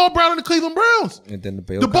fucking Paul Brown and the Cleveland Browns. And then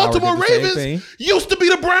the Baltimore Ravens used to be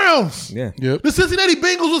the Browns. Yeah. Yep. The Cincinnati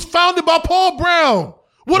Bengals was founded by Paul Brown.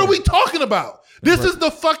 What are we talking about? This is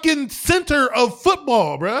the fucking center of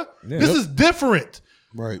football, bruh. Yeah. This is different.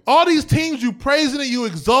 Right. All these teams you praising and you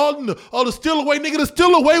exalting, the Steal Away, nigga, the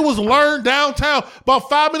Steal Away was learned downtown about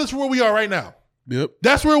 5 minutes from where we are right now. Yep.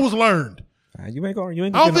 That's where it was learned. You ain't gonna I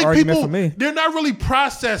don't get an think argument people, for me. they're not really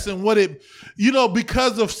processing what it,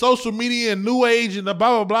 because of social media and new age and the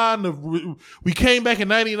blah, blah, blah, and we came back in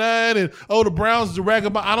 99 and, the Browns is a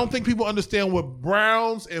ragamuffin. I don't think people understand what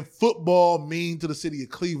Browns and football mean to the city of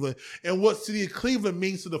Cleveland and what city of Cleveland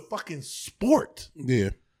means to the fucking sport. Yeah.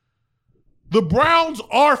 The Browns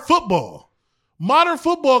are football. Modern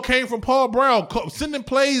football came from Paul Brown, sending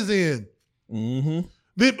plays in.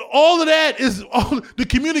 All of that is the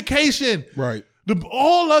communication. Right.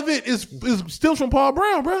 All of it is stems from Paul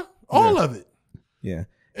Brown, bro. All of it. Yeah.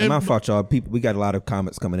 And my fault, y'all. People, we got a lot of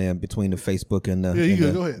comments coming in between the Facebook and the. Yeah, you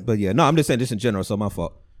good. Go ahead. But yeah, no, I'm just saying this in general, so my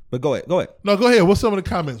fault. But go ahead. No, go ahead. What's some of the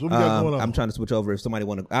comments? What we got going on? I'm trying to switch over. If somebody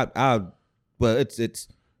want to, well, it's.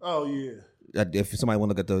 Oh yeah. If somebody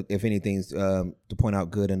want to look at if anything's to point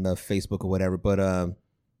out good in the Facebook or whatever, but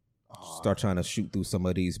start trying to shoot through some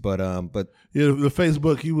of these, but yeah, the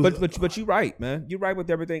Facebook he was, but you're right, man. You're right with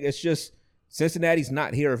everything. It's just Cincinnati's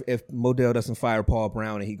not here if Modell doesn't fire Paul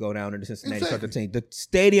Brown and he go down into Cincinnati start the team. The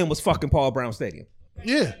stadium was fucking Paul Brown Stadium.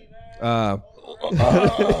 Yeah.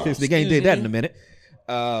 The game did that in a minute.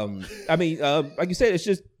 I mean, like you said, it's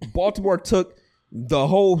just Baltimore took the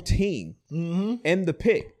whole team and the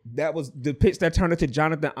pick. That was the pitch that turned into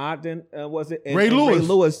Jonathan Ogden, was it? And Ray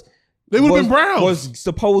Lewis. They would have been Browns. Was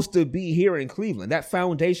supposed to be here in Cleveland. That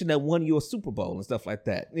foundation that won you a Super Bowl and stuff like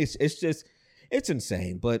that. It's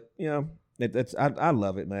insane. But I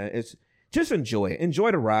love it, man. It's just enjoy it.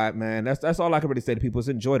 Enjoy the ride, man. That's all I can really say to people is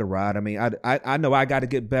enjoy the ride. I mean, I know I got to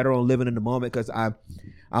get better on living in the moment because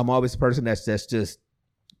I'm always a person that's just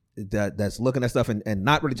that's looking at stuff and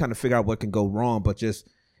not really trying to figure out what can go wrong, but just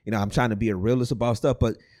I'm trying to be a realist about stuff.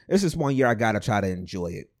 But this is one year I gotta try to enjoy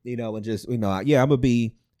it, and just I'm gonna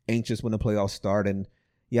be anxious when the playoffs start, and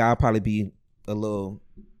yeah, I'll probably be a little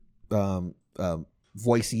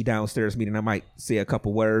voicey downstairs meeting. I might say a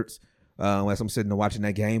couple words as I'm sitting and watching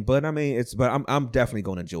that game. But I mean, I'm definitely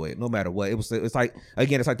gonna enjoy it no matter what. It's like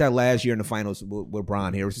it's like that last year in the finals with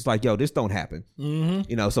Bron here. It's just like, yo, this don't happen.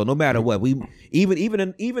 Mm-hmm. So no matter what, we even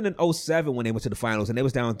in 07 when they went to the finals and they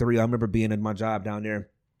was down 3. I remember being in my job down there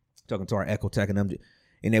talking to our Echo Tech and them.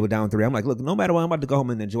 And they were down 3. I'm like, look, no matter what, I'm about to go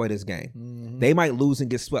home and enjoy this game. Mm-hmm. They might lose and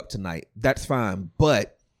get swept tonight. That's fine.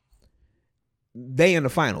 But they in the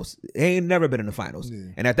finals. They ain't never been in the finals.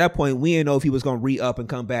 Yeah. And at that point, we didn't know if he was going to re-up and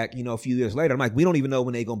come back, a few years later. I'm like, we don't even know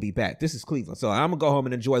when they're going to be back. This is Cleveland. So I'm going to go home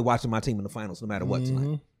and enjoy watching my team in the finals no matter what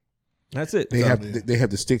tonight. That's it. They have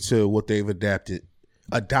to stick to what they've adopted.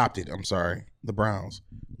 The Browns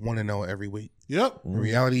 1-0 every week. Yep. The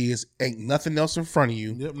reality is, ain't nothing else in front of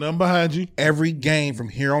you. Yep, nothing behind you. Every game from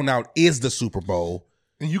here on out is the Super Bowl.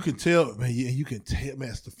 And you can tell, man. Yeah, you can tell,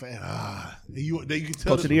 man. It's the fan. You can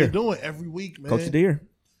tell Coach what they're doing every week, man. Coach of the year,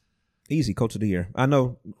 easy. Coach of the year. I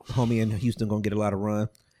know, homie in Houston gonna get a lot of run,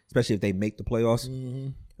 especially if they make the playoffs.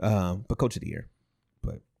 Mm-hmm. But Coach of the year,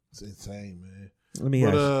 but it's insane, man. Let me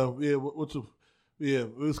ask. It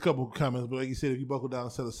was a couple of comments, but like you said, if you buckle down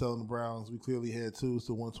instead of selling the Browns, we clearly had 2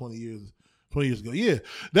 to 120 years. 20 years ago. Yeah.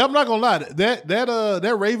 I'm not gonna lie.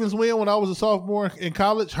 That Ravens win when I was a sophomore in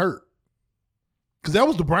college hurt. Cause that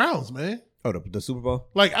was the Browns, man. Oh, the Super Bowl?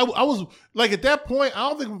 Like I was like at that point, I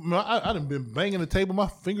don't think I done been banging the table. My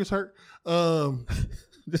fingers hurt. Banging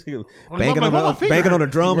on the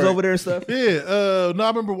drums over there and stuff. Yeah. No, I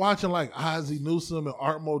remember watching like Ozzie Newsome and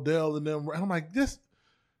Art Modell and them. And I'm like, this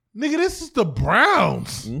is the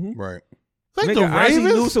Browns. Mm-hmm. Right. Like the Ravens? Ozzie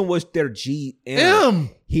Newsome was their GM.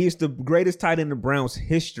 He's the greatest tight end in the Browns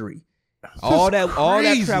history. All that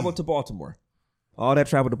traveled to Baltimore.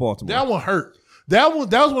 That one hurt. That was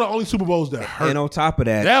one of the only Super Bowls that hurt. And on top of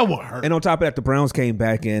that, the Browns came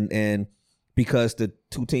back and because the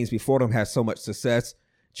 2 teams before them had so much success,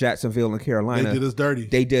 Jacksonville and Carolina,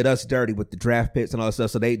 They did us dirty with the draft picks and all that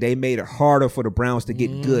stuff. So they made it harder for the Browns to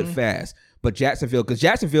get good fast. But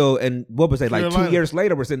Jacksonville and what was they like Carolina. 2 years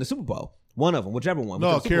later was in the Super Bowl. One of them, whichever one.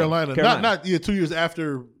 No, Carolina. Not 2 years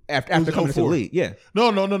after coming to the league. Yeah.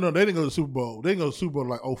 No. They didn't go to the Super Bowl. They didn't go to the Super Bowl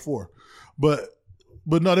like 04.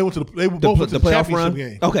 But no, they went to the playoff run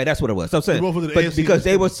game. Okay, that's what it was. So I'm saying, because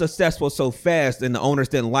they were successful so fast, and the owners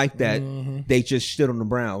didn't like that, they just shit on the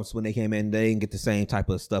Browns when they came in. They didn't get the same type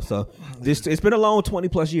of stuff. So it's been a long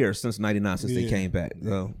 20+ years since '99 since they came back.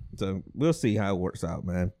 So we'll see how it works out,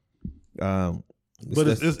 man.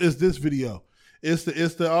 It's this video. It's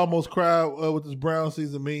the almost cry what this Brown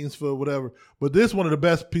season means for whatever. But this is one of the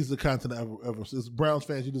best pieces of content ever. It's Browns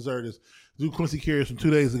fans, you deserve this. Do Quincy Curious from 2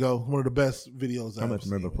 days ago. One of the best videos I've ever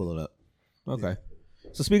seen. Remember pull it up. Okay.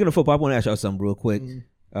 Yeah. So speaking of football, I want to ask y'all something real quick.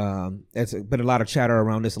 It's been a lot of chatter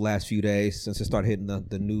around this the last few days since it started hitting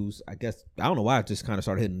the news. I guess I don't know why it just kind of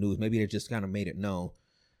started hitting the news. Maybe they just kind of made it known.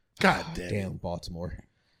 God damn Baltimore.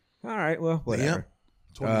 All right, well, whatever. Yep.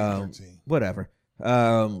 2013. Whatever.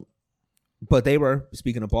 But they were,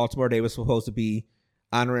 speaking of Baltimore, they were supposed to be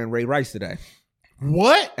honoring Ray Rice today.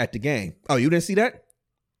 What? At the game. Oh, you didn't see that?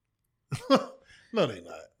 No, they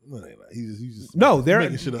not. He's just they're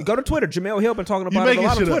making shit up. Go to Twitter. Jamel Hill been talking about it a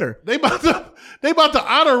lot on Twitter. They about to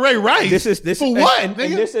honor Ray Rice. This is what? And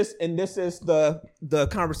this is the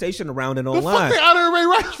conversation around it online. The fuck they honor Ray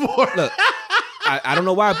Rice for? Look, I don't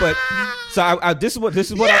know why, but so this is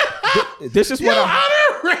what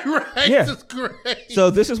honor Ray Rice. Yeah. Is great. So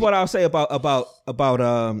this is what I'll say about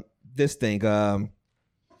this thing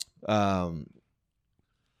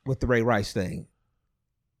with the Ray Rice thing.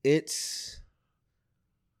 It's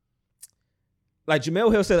like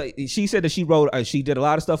Jamel Hill said. She said that she did a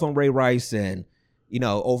lot of stuff on Ray Rice, and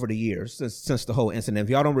over the years since the whole incident. If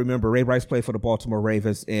y'all don't remember, Ray Rice played for the Baltimore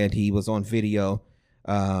Ravens, and he was on video.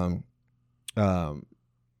 Well,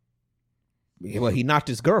 he knocked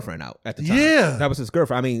his girlfriend out at the time. Yeah, that was his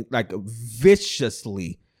girlfriend. I mean, like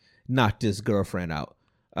viciously knocked his girlfriend out,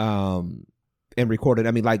 and recorded.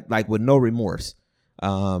 I mean, like with no remorse.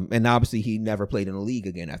 And obviously he never played in the league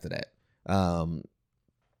again after that.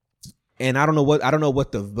 And I don't know what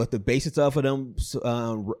the basis of them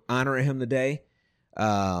honoring him today.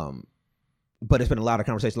 But it's been a lot of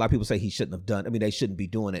conversation. A lot of people say he shouldn't have done. I mean, they shouldn't be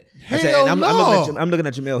doing it. I'm looking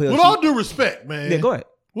at Jamel Hill. With all due respect, man. Yeah, go ahead.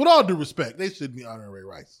 With all due respect, they shouldn't be honoring Ray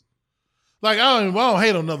Rice. Like I don't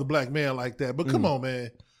hate on another black man like that, but come on, man.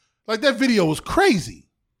 Like that video was crazy.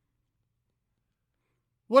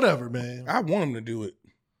 Whatever, man. I want him to do it.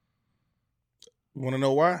 You want to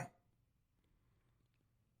know why?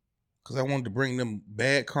 Because I wanted to bring them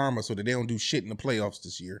bad karma so that they don't do shit in the playoffs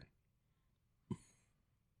this year.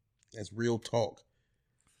 That's real talk.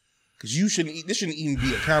 Because this shouldn't even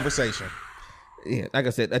be a conversation. Yeah, like I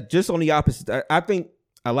said, just on the opposite. I think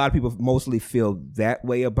a lot of people mostly feel that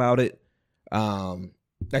way about it. Like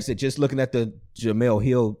I said, just looking at the Jamel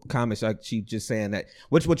Hill comments, like she just saying that,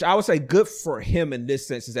 which I would say good for him in this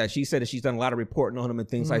sense is that she said that she's done a lot of reporting on him and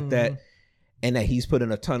things like that, and that he's put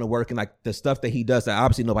in a ton of work and like the stuff that he does that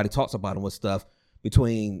obviously nobody talks about him with stuff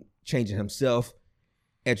between changing himself,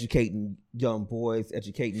 educating young boys,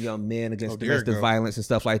 educating young men against domestic violence and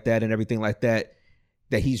stuff like that and everything like that.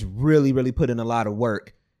 That he's really, really put in a lot of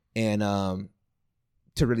work and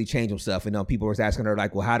to really change himself. And people were asking her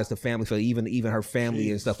like, well, how does the family feel? Even her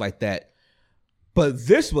family and stuff like that. But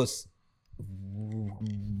this was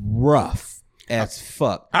rough as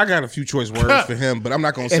fuck. I got a few choice words for him, but I'm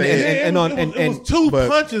not gonna say it. It was two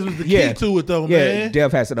punches was the key to it though, man. Yeah,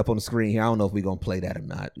 Dev has it up on the screen here. I don't know if we're gonna play that or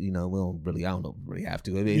not. You know, I don't know if we really have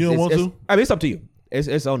to. I mean, you don't want to? I mean, it's up to you.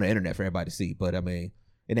 It's on the internet for everybody to see, but I mean,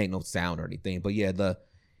 it ain't no sound or anything. But yeah,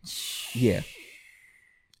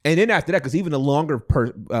 and then after that, because even the longer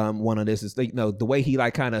one of this is, the way he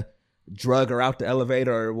like kind of drug her out the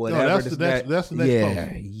elevator or whatever. No, that's the next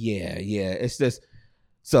yeah. It's just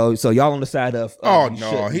so y'all on the side of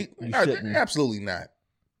absolutely not.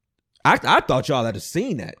 I thought y'all had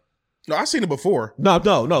seen that. No, I seen it before. No,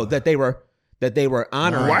 that they were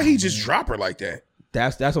honoring. Why he just drop her like that?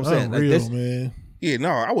 That's what I'm saying. Like this, man. Yeah, no,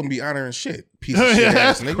 I wouldn't be honoring shit. Piece of shit.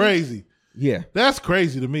 That's crazy. Yeah, that's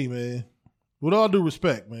crazy to me, man. With all due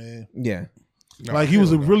respect, man. Yeah, like he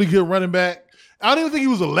was a really good running back. I don't even think he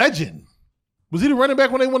was a legend. Was he the running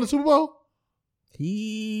back when they won the Super Bowl?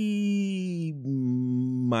 He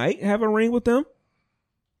might have a ring with them.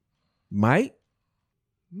 Might.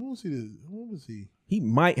 What was he? He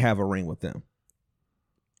might have a ring with them.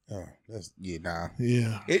 Oh, nah.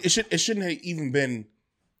 Yeah. It shouldn't have even been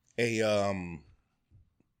a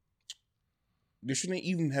there shouldn't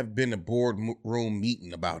even have been a boardroom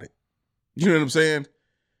meeting about it. You know what I'm saying?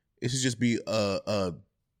 It should just be a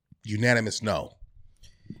unanimous no.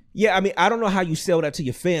 Yeah, I mean, I don't know how you sell that to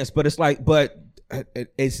your fans, but it's like,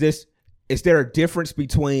 is there a difference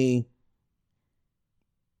between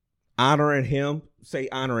honoring him,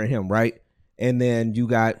 right? And then you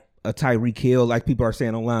got a Tyreek Hill, like people are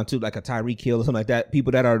saying online too, like a Tyreek Hill or something like that.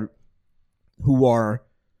 People that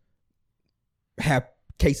have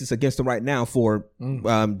cases against them right now for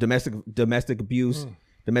domestic abuse,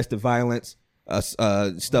 domestic violence,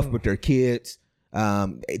 stuff with their kids.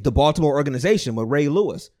 The Baltimore organization with Ray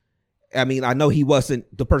Lewis. I mean, I know he wasn't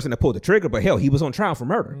the person that pulled the trigger, but hell, he was on trial for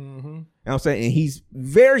murder. You know what I'm saying? And he's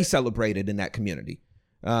very celebrated in that community.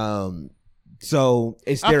 So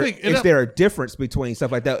is there a difference between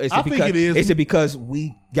stuff like that? Is it because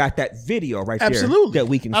we got that video right there that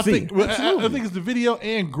we can see? I think it's the video,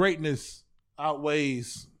 and greatness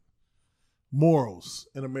outweighs morals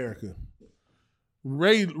in America.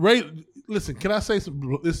 Ray, listen, can I say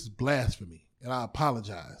something? This is blasphemy, and I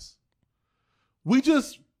apologize. We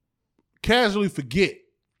just casually forget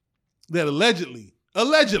that allegedly,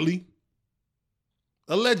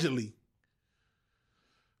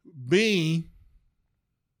 Bean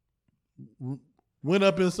went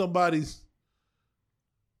up in somebody's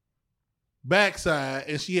backside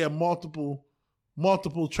and she had multiple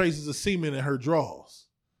traces of semen in her drawers.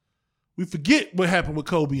 We forget what happened with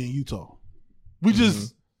Kobe in Utah. We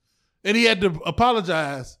just, and he had to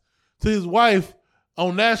apologize to his wife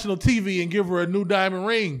on national TV and give her a new diamond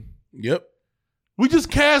ring. Yep. We just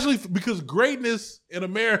casually, because greatness in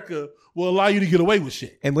America will allow you to get away with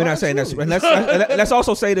shit. And we're not saying that's, and let's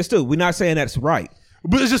also say this too. We're not saying that's right.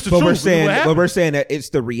 But it's just the truth. We're saying that it's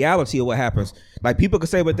the reality of what happens. Like, people can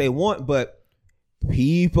say what they want, but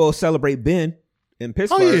people celebrate Ben in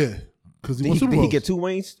Pittsburgh. Oh yeah, because did he get 2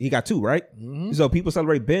 wins? He got 2, right? Mm-hmm. So people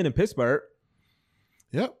celebrate Ben in Pittsburgh.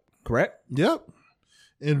 Yep. Correct. Yep.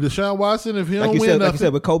 And Deshaun Watson, if he don't win nothing, like you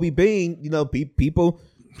said with Kobe Bean,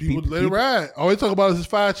 people let it ride. All they talk about is his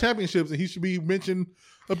 5 championships, and he should be mentioned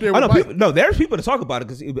up there. With there's people to talk about it,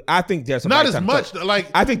 because I think there's not as much.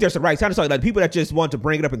 Like, I think there's the right time to talk. Like, people that just want to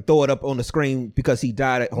bring it up and throw it up on the screen because he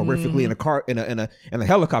died horrifically in a car in a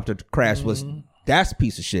helicopter crash that's a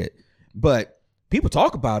piece of shit. But people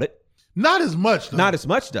talk about it. Not as much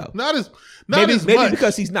though. Maybe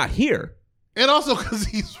because he's not here, and also because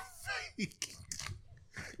he's fake.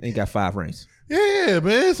 And he got 5 rings. Yeah,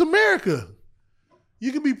 man, it's America.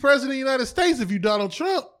 You can be president of the United States if you Donald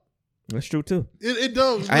Trump. That's true too. It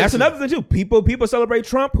does. And that's another thing too. People celebrate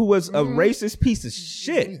Trump, who was a racist piece of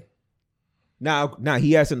shit. Now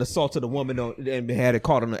he hasn't assaulted a woman and had it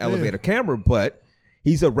caught on the elevator camera, but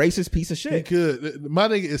he's a racist piece of shit. He could. My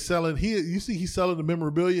nigga is selling. He's selling the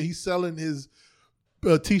memorabilia. He's selling his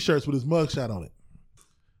T-shirts with his mugshot on it.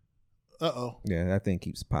 Yeah, that thing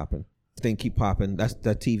keeps popping. Keep popping. That's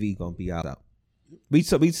the TV gonna be out. We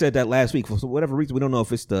said that last week for whatever reason. We don't know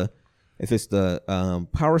if it's the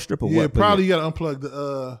power strip or what. Yeah, probably you gotta unplug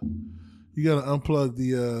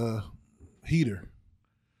the heater.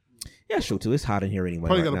 Yeah, sure too. It's hot in here anyway.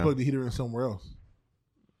 Probably right gotta now. plug the heater in somewhere else.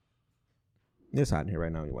 It's hot in here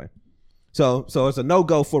right now anyway. So it's a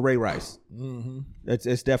no-go for Ray Rice. Mm-hmm.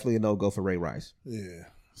 It's definitely a no-go for Ray Rice. Yeah.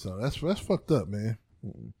 So that's fucked up, man.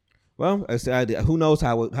 Well, who knows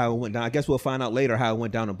how it went down? I guess we'll find out later how it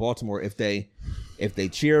went down in Baltimore if they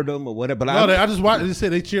cheered him or whatever. But I just watched. They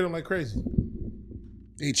said they cheered him like crazy.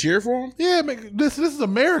 They cheered for him? Yeah, man. This is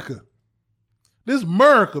America. This is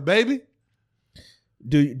America, baby.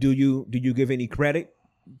 Do you give any credit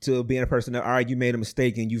to being a person that, all right, you made a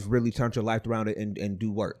mistake and you've really turned your life around and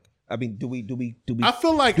do work? I mean, do we? I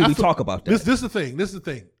feel like we talk about that? This is the thing. This is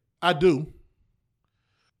the thing. I do.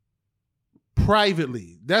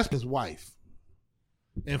 Privately, that's his wife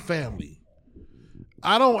and family.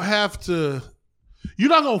 I don't have to. You're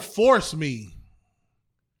not gonna force me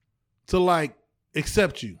to like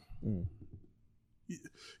accept you.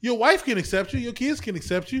 Your wife can accept you. Your kids can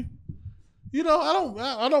accept you. You know,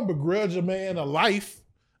 I don't begrudge a man a life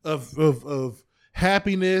of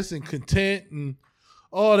happiness and content and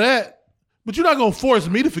all that. But you're not gonna force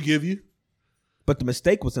me to forgive you. But the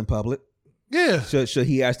mistake was in public. Yeah. Should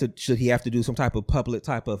he have to do some type of public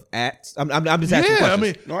type of acts? I'm just asking questions. I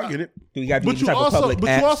mean, No, I get it. Do we got to do but some you type of public but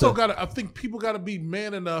acts? you also got to. I think people got to be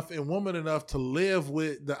man enough and woman enough to live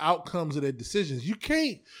with the outcomes of their decisions. You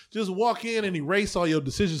can't just walk in and erase all your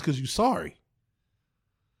decisions because you're sorry.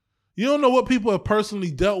 You don't know what people have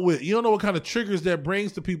personally dealt with. You don't know what kind of triggers that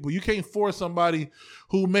brings to people. You can't force somebody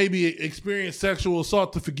who maybe experienced sexual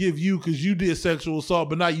assault to forgive you because you did sexual assault,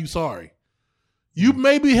 but not you sorry. You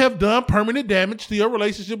maybe have done permanent damage to your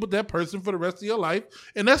relationship with that person for the rest of your life,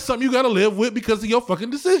 and that's something you got to live with because of your fucking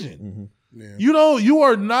decision. Mm-hmm. Yeah. You know, you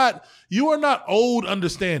are not owed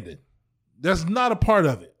understanding. That's not a part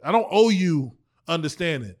of it. I don't owe you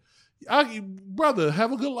understanding. Brother,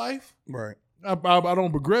 have a good life. Right. I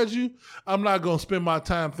don't begrudge you. I'm not gonna spend my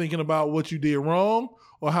time thinking about what you did wrong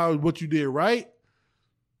or what you did right.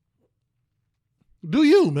 Do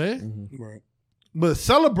you, man? Mm-hmm. Right. But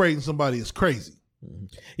celebrating somebody is crazy.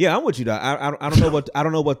 Yeah, I'm with you though. I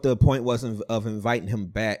don't know what the point was of inviting him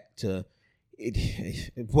back to.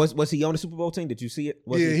 Was he on the Super Bowl team? Did you see it?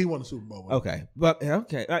 He won the Super Bowl. Okay, but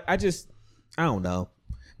okay, I don't know.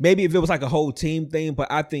 Maybe if it was like a whole team thing,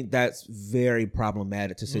 but I think that's very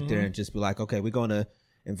problematic to sit there and just be like, okay, we're going to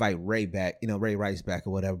invite Ray back, Ray Rice back or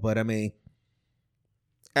whatever. But I mean,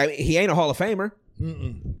 he ain't a Hall of Famer.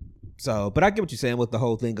 So, but I get what you're saying with the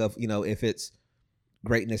whole thing of, if it's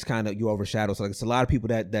greatness kind of you overshadow. So like, it's a lot of people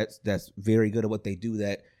that's very good at what they do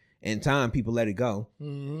that in time people let it go,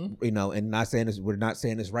 and not saying this, we're not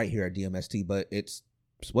saying this right here at DMST, but it's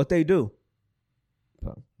what they do.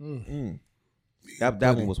 So, That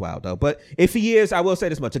one was wild though. But if he is, I will say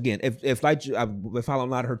this much again. If I've been following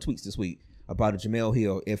a lot of her tweets this week about Jamel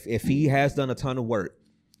Hill, if he has done a ton of work,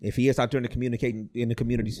 if he is out there communicating in the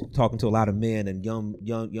communities, talking to a lot of men and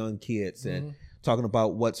young kids and talking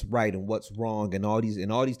about what's right and what's wrong and all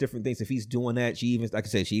these different things, if he's doing that, she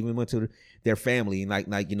even went to their family and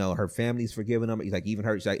like her family's forgiving him. Like even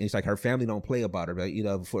her, it's like her family don't play about her. But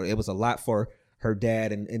it was a lot for her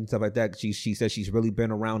dad and stuff like that. She said she's really been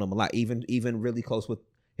around him a lot, even really close with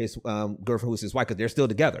his girlfriend who's his wife, because they're still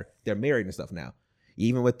together. They're married and stuff now.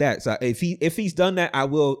 Even with that, so if he's done that, I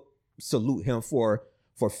will salute him for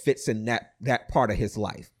fixing that part of his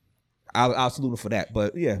life. I'll salute him for that.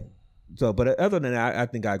 But yeah, but other than that, I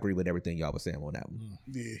think I agree with everything y'all was saying on that one.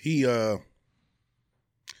 Yeah, he. I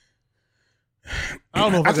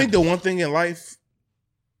don't know. I think the one thing in life.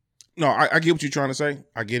 No, I get what you're trying to say.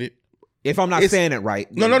 I get it. If I'm not saying it right.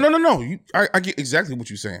 No. I get exactly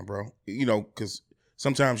what you're saying, bro. Because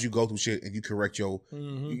sometimes you go through shit and you correct your,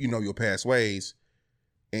 your past ways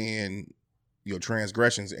and your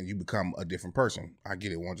transgressions and you become a different person. I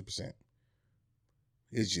get it 100%.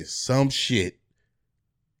 It's just some shit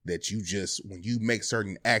that when you make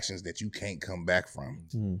certain actions that you can't come back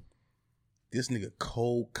from. This nigga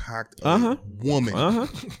cold-cocked a woman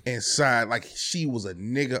inside like she was a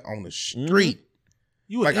nigga on the street.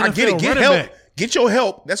 Like, I get it. Get help. Back. Get your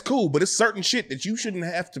help. That's cool. But it's certain shit that you shouldn't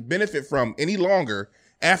have to benefit from any longer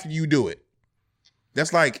after you do it.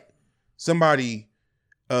 That's like somebody,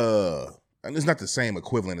 and it's not the same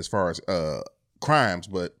equivalent as far as crimes,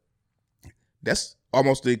 but that's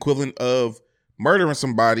almost the equivalent of murdering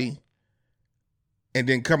somebody and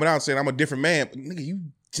then coming out and saying, I'm a different man. Nigga, you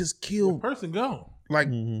just killed. The person gone. Like,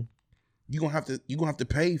 you're gonna have to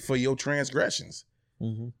pay for your transgressions.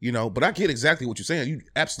 Mm-hmm. You know, but I get exactly what you're saying. You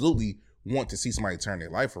absolutely want to see somebody turn their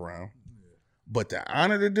life around. But to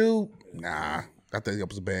honor the dude, nah. I think that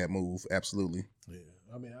was a bad move. Absolutely. Yeah.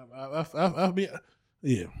 I mean, I've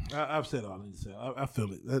said all I need to say. I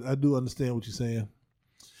feel it. I do understand what you're saying.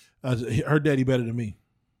 Her daddy better than me.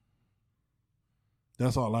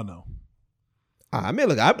 That's all I know. I mean,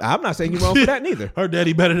 look, I'm not saying you're wrong for that neither. Her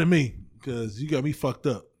daddy better than me because you got me fucked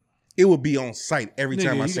up. It would be on site every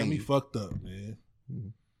time I you see got me you. fucked up, man.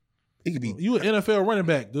 It could be. You an NFL running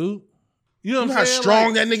back, dude. You know what I'm how saying?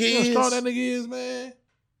 strong that nigga you know is? how strong that nigga is, man.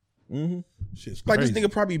 Mm-hmm. Shit's Like crazy. this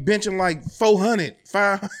nigga probably benching like 400,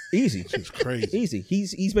 500. Easy. Shit's crazy. Easy.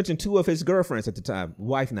 He's benching 2 of his girlfriends at the time.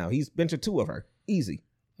 Wife now. He's benching 2 of her. Easy.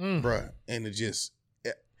 Bruh. And it just,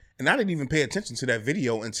 and I didn't even pay attention to that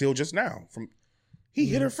video until just now. He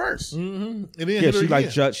hit her first. Mm-hmm. And then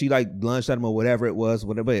Yeah, she lunged at him or whatever it was.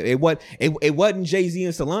 Whatever it wasn't Jay-Z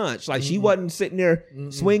and Solange. Like she wasn't sitting there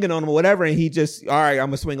swinging on him or whatever. And he just, all right, I'm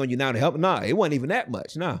gonna swing on you now to help. Nah, it wasn't even that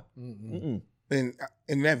much. Nah. And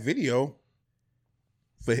in that video,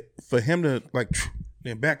 for him to like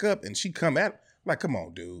then back up and she come at him, like, come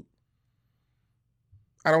on, dude.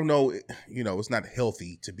 I don't know, you know, it's not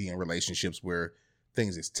healthy to be in relationships where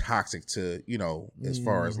things is toxic to, you know, as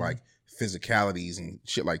far as like physicalities and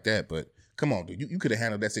shit like that. But come on, dude, you could have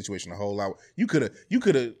handled that situation a whole lot. You could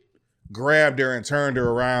have grabbed her and turned her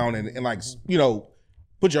around and like, you know,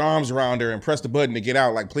 put your arms around her and press the button to get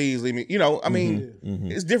out. Like, please leave me. You know, I mean,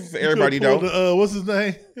 it's different for everybody though. What's his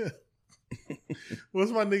name?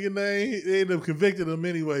 What's my nigga name? They ended up convicting him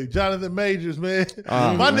anyway. Jonathan Majors, man.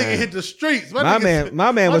 My nigga hit the streets. My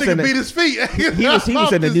man was beat his feet. He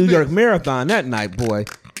was in the New York Marathon that night, boy.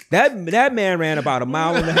 That man ran about 1.5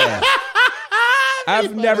 miles.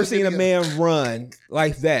 I've never seen a man run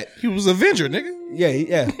like that. He was an Avenger, nigga.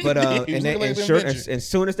 Yeah. But as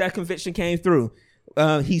soon as that conviction came through,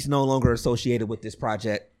 he's no longer associated with this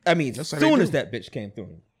project. I mean, as soon as that bitch came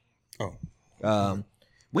through. Oh.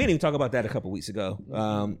 We didn't even talk about that a couple weeks ago.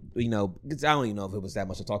 You know, I don't even know if it was that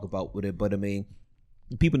much to talk about with it, but I mean,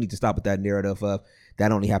 people need to stop with that narrative of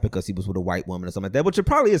that only happened because he was with a white woman or something like that, which it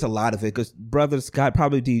probably is a lot of it because brothers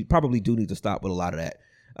probably do need to stop with a lot of that.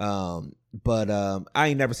 But I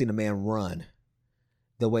ain't never seen a man run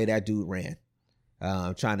the way that dude ran,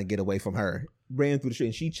 trying to get away from her. Ran through the street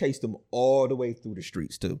and she chased him all the way through the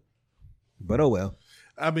streets too. But oh well.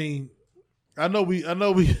 I mean, I know we.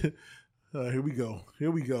 Here we go,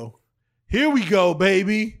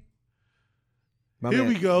 baby. Here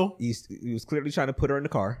we go. He was clearly trying to put her in the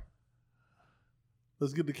car.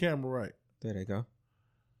 Let's get the camera right. There they go.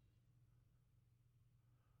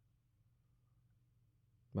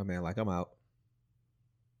 My man, like, I'm out.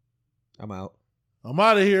 I'm out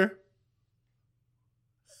of here.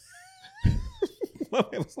 My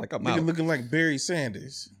man was like, I'm out. Nigga looking like Barry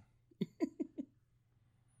Sanders.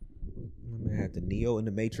 My man had the Neo in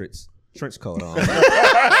the Matrix trench coat on.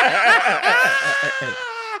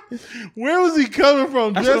 Where was he coming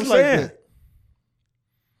from? That's Just what I'm like saying.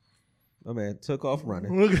 My man took off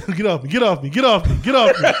running. Get off me.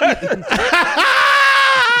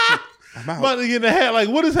 I'm out. About to get in the hat. Like,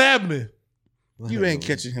 what is happening? You ain't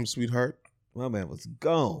catching him, sweetheart. My man was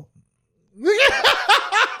gone.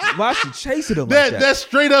 Why she chasing him like that? That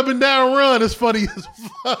straight up and down run is funny as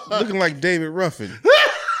fuck. Looking like David Ruffin.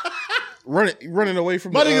 running away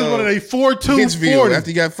from my nigga's running a 4.2 40 after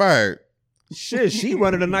he got fired. Shit, she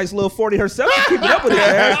running a nice little 40 herself to keep it up with it.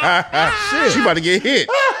 Shit, she about to get hit.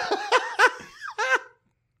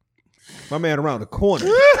 My man around the corner.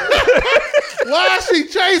 Why is she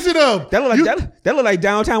chasing him? That look like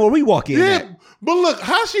downtown where we walk in. Yeah, but look,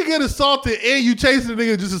 how she get assaulted and you chasing the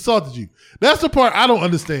nigga that just assaulted you? That's the part I don't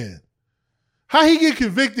understand. How he get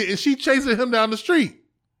convicted and she chasing him down the street?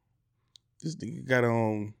 This nigga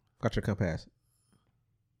got your compass.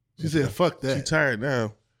 She said, fuck that. She tired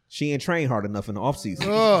now. She ain't trained hard enough in the off season.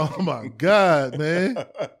 Oh my God, man.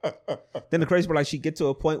 Then the crazy part, like she get to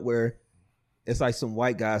a point where it's like some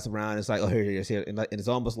white guys around. It's like, oh, here it is, here, and it's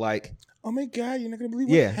almost like, oh my God, you're not gonna believe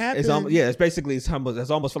what happened. It's basically it's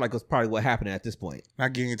almost feel like it's probably what happened at this point. I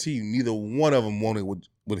guarantee you, neither one of them wanted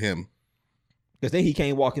with him. Because then he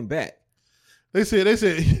came walking back. They said,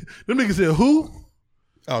 them niggas said, who?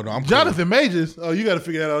 Oh no, I'm Jonathan Majors. Oh, you got to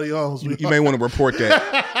figure that out on your own. You may want to report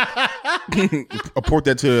that. Report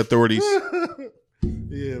that to the authorities.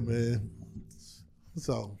 Yeah, man.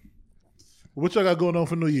 So, what y'all got going on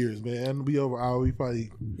for New Year's, man? We over. We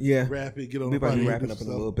probably wrap it. Get on. We probably wrapping up in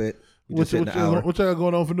a little bit. What y'all got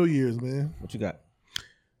going on for New Year's, man? What you got?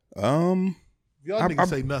 Y'all niggas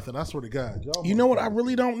say nothing. I swear to God. You know what? I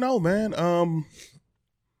really don't know, man.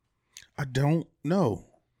 I don't know.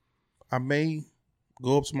 I may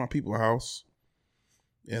go up to my people's house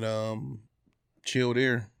and chill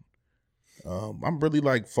there. I'm really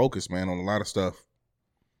like focused, man, on a lot of stuff.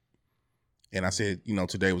 And I said,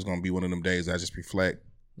 today was gonna be one of them days I just reflect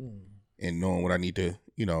and knowing what I need to,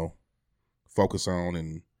 focus on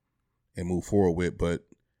and move forward with. But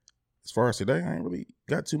as far as today, I ain't really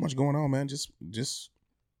got too much going on, man. Just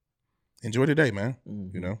enjoy the day, man.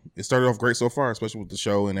 Mm-hmm. It started off great so far, especially with the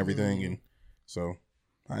show and everything. And so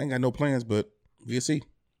I ain't got no plans, but we'll see.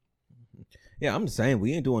 Yeah, I'm the same.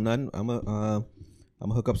 We ain't doing nothing. I'm gonna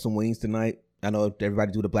hook up some wings tonight. I know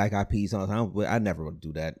everybody do the black eyed peas all the time, but I never would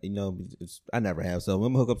do that. I never have. So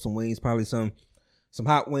I'm gonna hook up some wings, probably some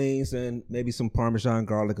hot wings and maybe some Parmesan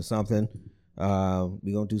garlic or something.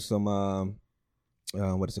 We're gonna do some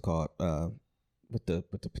what is it called? With the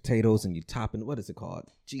potatoes and you topping. What is it called?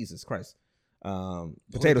 Jesus Christ.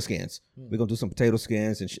 Potato skins. We're gonna do some potato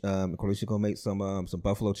skins and Carlisha gonna make some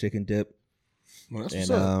buffalo chicken dip. Well, that's And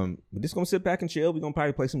what's up. we're just gonna sit back and chill. We're gonna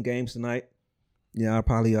probably play some games tonight. Yeah, I'll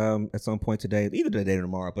probably at some point today, either today or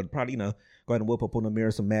tomorrow, but probably go ahead and whip up on the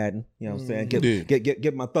mirror some Madden. You know what I'm saying?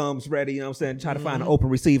 Get my thumbs ready. You know what I'm saying? Try to find an open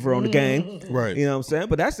receiver on the game. Right. You know what I'm saying?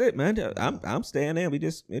 But that's it, man. I'm staying in.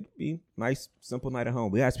 It'd be nice, simple night at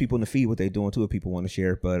home. We ask people in the feed what they're doing too if people want to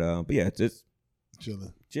share. But yeah, it's just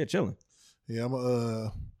Chilling. Yeah, chilling. Yeah,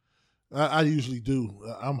 I usually do.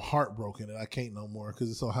 I'm heartbroken and I can't no more because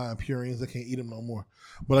it's so high in purines. I can't eat them no more.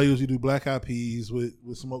 But I usually do black eyed peas with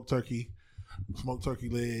smoked turkey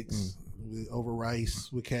legs over rice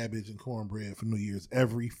with cabbage and cornbread for New Year's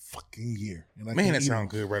every fucking year. And I Man, that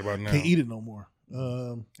sounds good right about now. Can't eat it no more.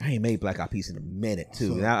 I ain't made black eyed peas in a minute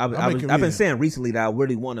too. So, I've been saying recently that I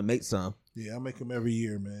really want to make some. Yeah, I make them every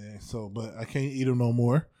year, man. So, but I can't eat them no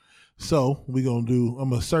more. So I'm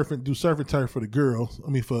gonna surf and turf for the girls. I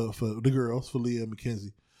mean for the girls, for Leah and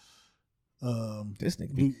Mackenzie. This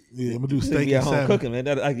nigga, I'm gonna do steak and at home salmon. cooking,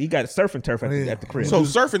 man. You got surf and turf at the crib. So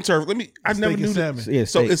surf and turf. I never knew that. salmon. Yeah,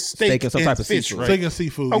 So it's steak and some type of fish, seafood. right? Steak and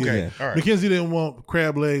seafood. Okay, Yeah. all right. Mackenzie didn't want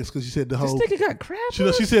crab legs because she said the This whole. nigga got crab.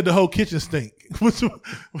 She said the whole kitchen stink.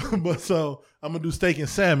 But so I'm gonna do steak and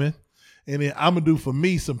salmon, and then I'm gonna do for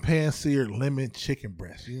me some pan-seared lemon chicken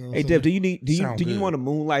breast. You know what Hey I'm Deb, saying? do you good. want to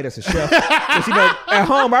moonlight as a chef? 'Cause, at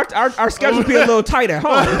home our schedule be a little tight at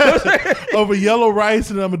home. Over yellow rice,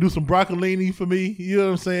 and I'm gonna do some broccolini for me. You know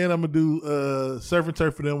what I'm saying? I'm gonna do surf and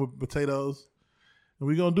turf for them with potatoes, and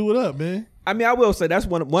we're gonna do it up, man. I mean, I will say that's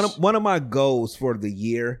one of my goals for the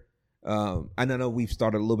year. I know we've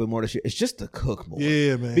started a little bit more this year. It's just to cook more.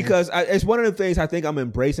 Yeah, man. Because it's one of the things I think I'm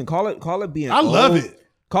embracing. Call it being. I old. love it.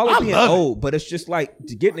 Call it I being love it. old, but it's just like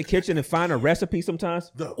to get in the kitchen and find a recipe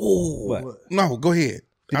sometimes. What? No, go ahead.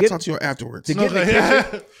 I'll get- talk to you afterwards. To get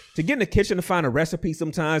in the kitchen to find a recipe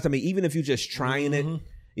sometimes. I mean, even if you're just trying it,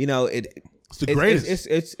 It's the greatest.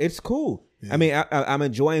 It's cool. Yeah. I mean, I'm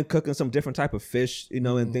enjoying cooking some different type of fish,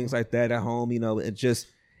 and things like that at home.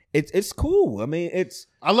 It's cool. I mean,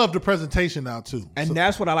 I love the presentation now too. and So-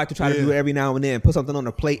 that's what I like to try to Yeah. do every now and then. Put something on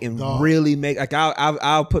the plate and Dog. really make like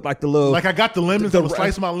I'll put like the little like I got the lemons. The- I'm gonna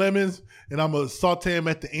slice my lemons and I'm gonna saute them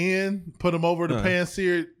at the end. Put them over the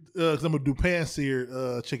pan-seared. Because I'm gonna do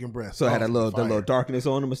pan-seared chicken breast. so I had the little fire. darkness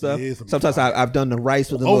on them and stuff. Yeah, it's Sometimes I've done the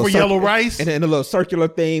rice with a Over little yellow rice. and then a little circular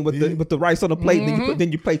thing with the rice on the plate. Mm-hmm.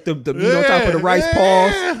 Then you plate the meat on top of the rice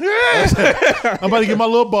balls. Yeah. I'm about to get my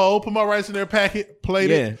little bowl, put my rice in there, pack it, plate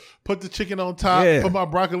Yeah. it, put the chicken on top, Yeah. put my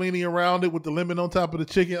broccolini around it with the lemon on top of the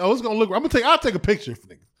chicken. Oh, it's gonna look. I'll take a picture for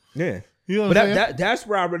niggas. Yeah. You know what But I'm saying? that's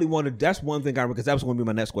where I really wanted. That's one thing because that was going to be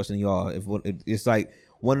my next question to y'all. It's like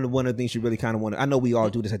one of the things you really kind of want. I know we all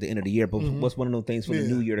do this at the end of the year, but what's one of those things for the Yeah.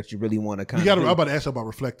 new year that you really want to kind You got. of? I'm about to ask you about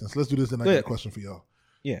reflecting. So let's do this, and I got a question for y'all.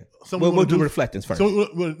 Yeah. Something we We'll wanna do do- reflectings first.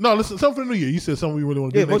 No, listen. Something for the new year. You said something we really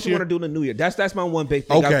want to do Yeah, what next you year. want to do in the new year? That's my one big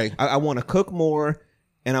thing. Okay. I want to cook more,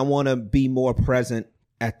 and I want to be more present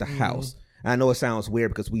at the house. I know it sounds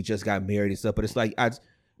weird because we just got married and stuff, but it's like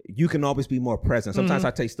you can always be more present. Sometimes I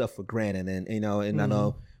take stuff for granted, and I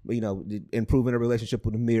know improving a relationship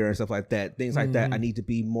with the mirror and stuff like that, things like that. I need to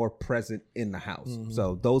be more present in the house.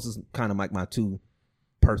 So those is kind of like my two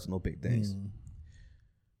personal big things.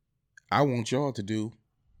 I want y'all to do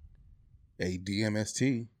a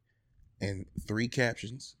DMST and 3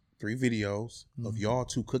 captions, 3 videos of y'all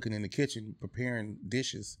two cooking in the kitchen, preparing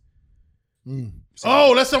dishes.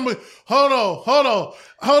 Oh, that's something. Hold on.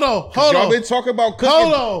 Y'all been talking about cooking.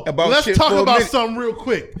 Hold on. About Let's shit talk for a about minute. something real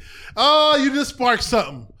quick. Oh, you just sparked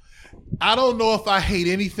something. I don't know if I hate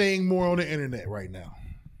anything more on the internet right now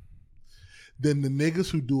than the niggas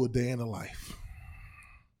who do a day in the life.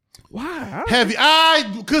 Why?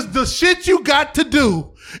 Because the shit you got to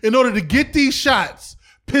do in order to get these shots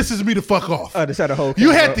pisses me the fuck off. This had a whole.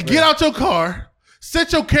 You had to get out your car,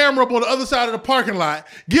 set your camera up on the other side of the parking lot,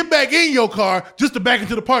 get back in your car just to back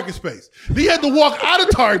into the parking space. Then you had to walk out of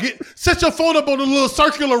Target, set your phone up on the little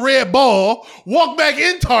circular red ball, walk back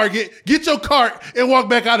in Target, get your cart, and walk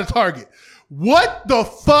back out of Target. What the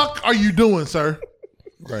fuck are you doing, sir?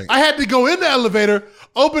 Right. I had to go in the elevator,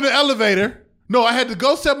 open the elevator. No, I had to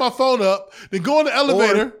go set my phone up, then go in the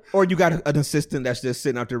elevator. Or you got an assistant that's just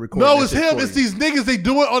sitting out there recording. No, it's him. It's these niggas. They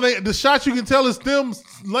do it on the shots. You can tell it's them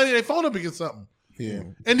letting their phone up against something. Yeah.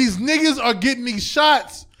 And these niggas are getting these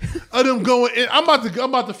shots of them going in. I'm about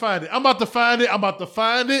to find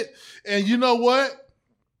it. And you know what?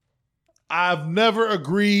 I've never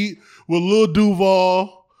agreed with Lil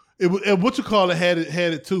Duval. And what you call it had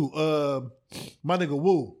it too. My nigga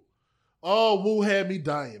Woo. Oh, Woo had me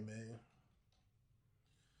dying, man.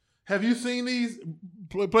 Have you seen these?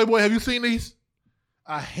 Playboy, have you seen these?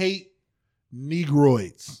 I hate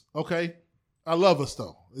Negroids. Okay? I love us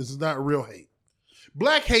though. This is not real hate.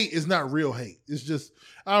 Black hate is not real hate. It's just,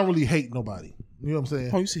 I don't really hate nobody. You know what I'm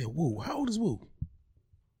saying? Oh, you said Woo. How old is Woo?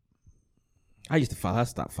 I used to follow. I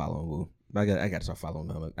stopped following Woo. I got to start following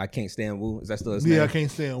him. I can't stand Woo. Is that still his name? Yeah, I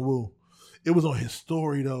can't stand Woo. It was on his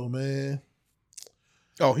story though, man.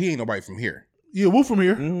 Oh, he ain't nobody from here. Yeah, Woo from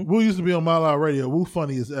here. Mm-hmm. Woo used to be on My Loud Radio. Woo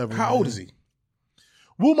funny as ever. How old is he?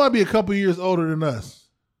 Woo might be a couple years older than us.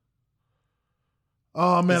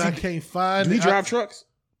 Oh man, I can't find it. Do he drive trucks?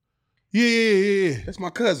 Yeah. That's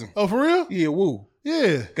my cousin. Oh, for real? Yeah, Woo.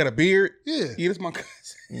 Yeah. Got a beard? Yeah. Yeah, that's my cousin.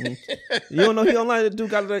 Mm-hmm. You don't know he online? The dude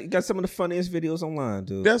got some of the funniest videos online,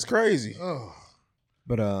 dude. That's crazy. Oh.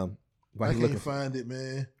 But I can't find it,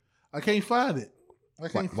 man. I can't find it.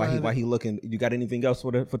 Why he looking? You got anything else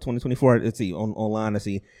for 2024? Let's see online. I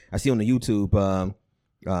see on the YouTube.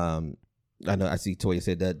 I know I see Toya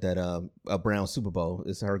said that a Brown Super Bowl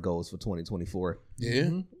is her goals for 2024.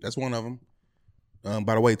 Yeah, that's one of them.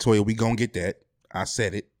 By the way, Toya, we gonna get that. I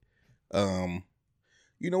said it.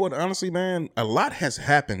 You know what? Honestly, man, a lot has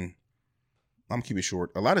happened. I'm gonna keep it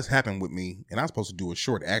short. A lot has happened with me, and I was supposed to do it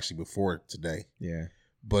short actually before today. Yeah.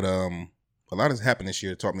 But a lot has happened this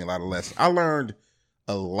year. It taught me a lot of lessons. I learned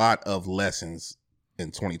a lot of lessons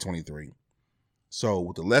in 2023. So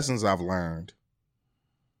with the lessons I've learned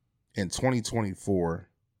in 2024,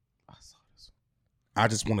 I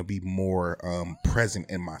just want to be more present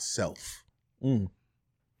in myself.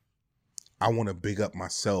 I want to big up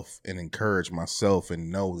myself and encourage myself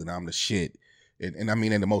and know that I'm the shit. And I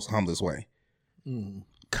mean in the most humblest way.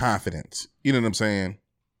 Confidence. You know what I'm saying?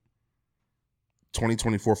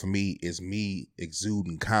 2024 for me is me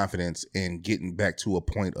exuding confidence and getting back to a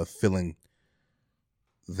point of feeling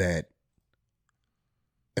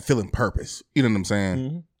purpose. You know what I'm saying?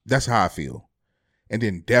 Mm-hmm. That's how I feel. And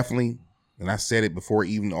then definitely, and I said it before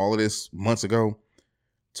even all of this months ago,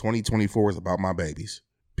 2024 is about my babies,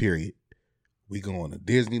 period. We going to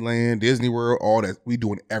Disneyland, Disney World, all that. We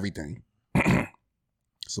doing everything.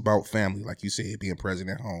 It's about family, like you said, being present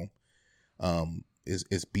at home.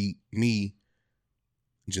 It's be me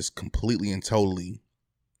just completely and totally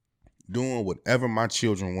doing whatever my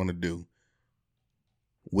children want to do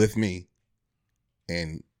with me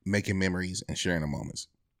and making memories and sharing the moments.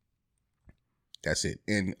 That's it.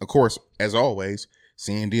 And of course, as always,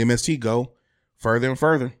 seeing DMST go further and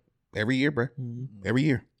further every year, bro. Mm-hmm. Every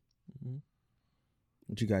year. Mm-hmm.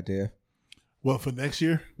 What you got there? What, for next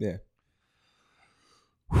year? Yeah.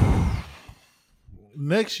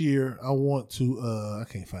 Next year, I want to, I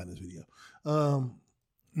can't find this video.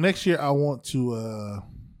 Next year, I want to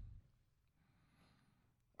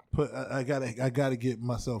I gotta get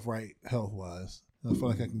myself right health wise. I feel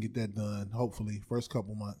like I can get that done. Hopefully, first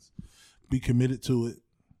couple months, be committed to it,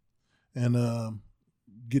 and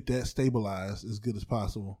get that stabilized as good as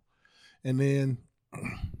possible. And then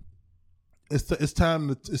it's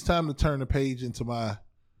time to turn the page into my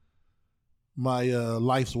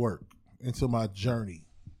life's work, into my journey.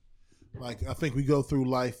 Like, I think we go through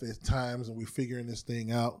life at times and we're figuring this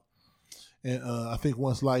thing out. And I think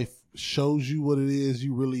once life shows you what it is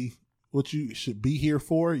what you should be here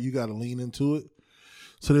for, you got to lean into it.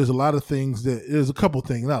 So there's a couple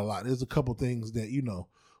things, not a lot. There's a couple things that,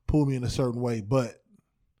 pull me in a certain way. But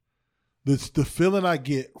the feeling I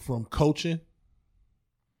get from coaching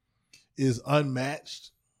is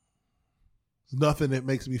unmatched. There's nothing that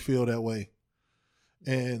makes me feel that way.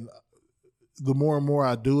 And the more and more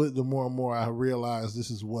I do it, the more and more I realize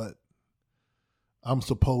this is what I'm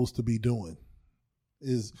supposed to be doing.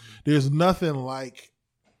 There's nothing like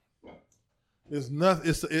it's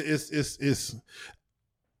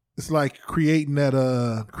like creating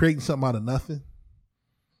something out of nothing.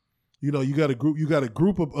 You got a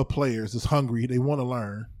group of players that's hungry, they want to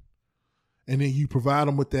learn. and then you provide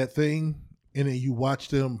them with that thing, and then you watch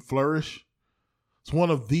them flourish. It's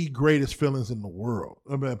one of the greatest feelings in the world.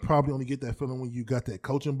 I mean, I probably only get that feeling when you got that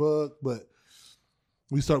coaching bug, but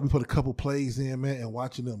we put a couple plays in, man, and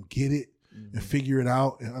watching them get it and figure it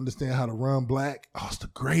out and understand how to run black. Oh, it's the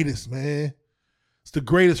greatest, man. It's the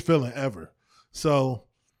greatest feeling ever. So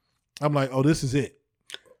I'm like, oh, this is it.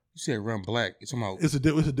 You said run black. It's a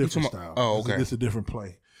different style. Oh, okay. It's a different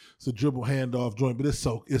play. It's a dribble handoff joint, but it's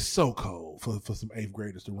so cold for some eighth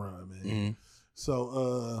graders to run, man.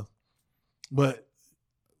 Mm-hmm.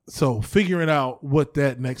 So figuring out what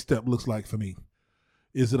that next step looks like for me.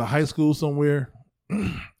 Is it a high school somewhere?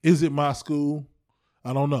 Is it my school?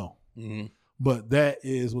 I don't know. Mm-hmm. But that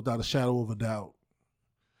is without a shadow of a doubt.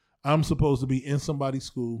 I'm supposed to be in somebody's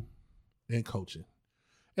school and coaching.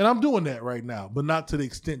 And I'm doing that right now, but not to the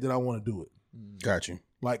extent that I want to do it. Got you.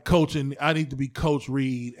 Like coaching, I need to be Coach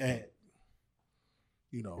Reed at,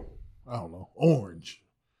 I don't know, Orange,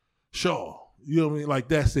 Shaw. You know what I mean? Like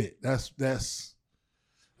that's it. That's.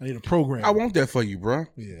 I need a program. I want that for you, bro.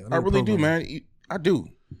 Yeah, I really do, man. I do.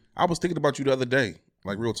 I was thinking about you the other day,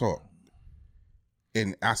 like real talk.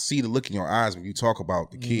 And I see the look in your eyes when you talk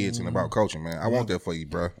about the kids and about coaching, man. I want that for you,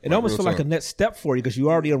 bro. It almost feels like a next step for you because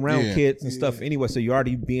you're already around kids and stuff anyway. So you're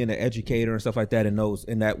already being an educator and stuff like that in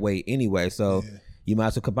that way anyway. So you might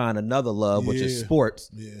as well combine another love, which is sports,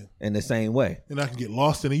 in the same way. And I can get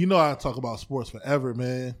lost in it. I talk about sports forever,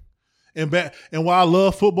 man. And while I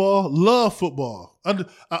love football. I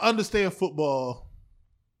understand football.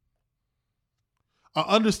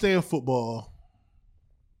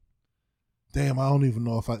 Damn, I don't even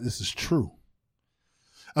know if this is true.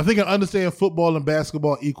 I think I understand football and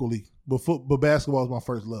basketball equally, but basketball is my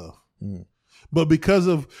first love. Mm. But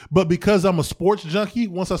because I'm a sports junkie,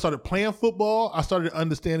 once I started playing football, I started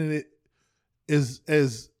understanding it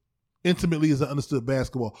as intimately as I understood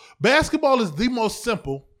basketball. Basketball is the most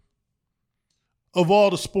simple of all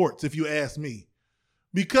the sports, if you ask me,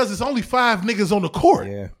 because it's only 5 niggas on the court.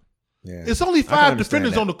 Yeah. It's only 5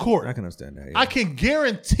 defenders on the court. I can understand that. Yeah. I can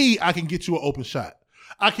guarantee I can get you an open shot.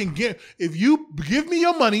 If you give me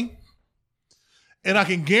your money, and I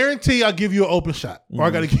can guarantee I'll give you an open shot, or I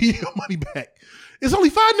got to give you your money back. It's only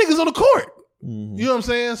 5 niggas on the court. Mm-hmm. You know what I'm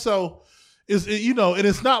saying? So and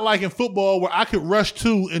it's not like in football where I could rush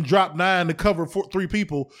 2 and drop 9 to cover 3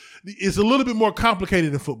 people. It's a little bit more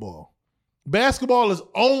complicated in football. Basketball is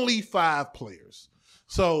only 5 players.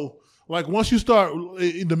 So, like, once you start,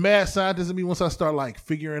 the mad scientist in me, once I start, like,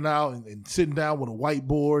 figuring out and sitting down with a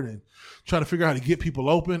whiteboard and trying to figure out how to get people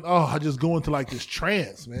open, I just go into, like, this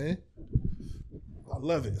trance, man. I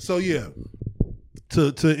love it. So, yeah,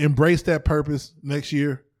 to embrace that purpose next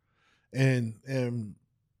year and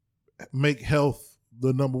make health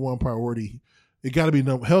the number one priority. It got to be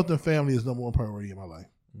health and family is number one priority in my life.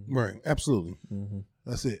 Right. Absolutely. Mm-hmm.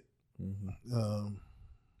 That's it. Mm-hmm.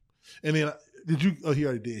 And then he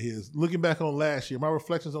already did his. Looking back on last year, my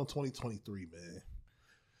reflections on 2023, man.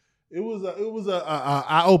 It was a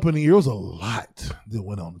eye-opening year. It was a lot that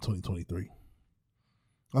went on in 2023.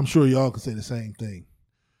 I'm sure y'all can say the same thing.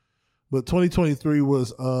 But 2023 was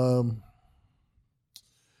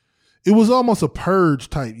it was almost a purge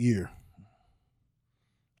type year.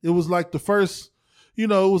 It was like the first, it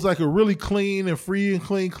was like a really clean and free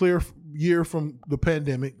and clear year from the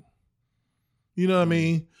pandemic. You know what I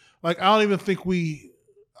mean? Like, I don't think we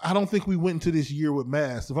went into this year with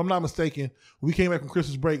masks. If I'm not mistaken, we came back from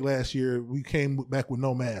Christmas break last year. We came back with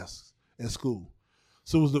no masks at school.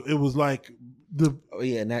 So it was like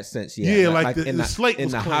in that sense, yeah. Like the slate was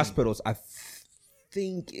in the clean. Hospitals. I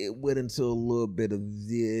think it went into a little bit of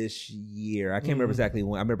this year. I can't remember exactly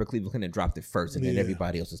when. I remember Cleveland Clinic dropped it first, and then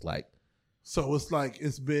everybody else is like. So it's like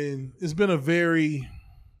it's been a very.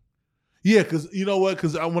 Yeah, because you know what?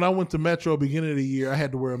 Because when I went to Metro beginning of the year, I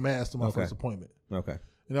had to wear a mask to my first appointment. Okay,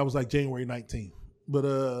 and that was like January 19th. But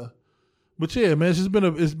yeah, man,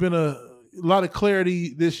 it's been a lot of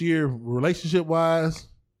clarity this year, relationship wise,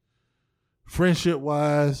 friendship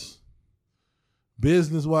wise,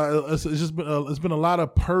 business wise. It's been a lot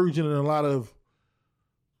of purging and a lot of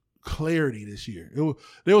clarity this year.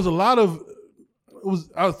 There was a lot of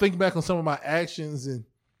I was thinking back on some of my actions and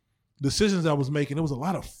decisions I was making. There was a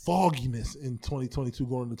lot of fogginess in 2022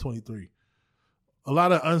 going into 23. A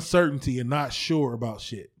lot of uncertainty and not sure about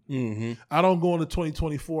shit. Mm-hmm. I don't go into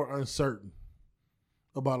 2024 uncertain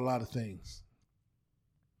about a lot of things,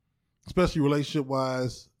 especially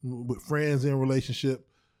relationship-wise, with friends in relationship.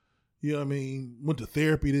 You know what I mean? Went to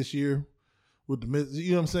therapy this year with you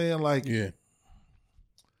know what I'm saying? Like, yeah.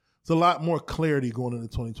 It's a lot more clarity going into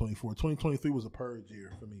 2024. 2023 was a purge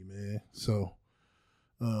year for me, man. So,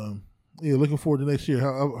 Yeah, looking forward to next year.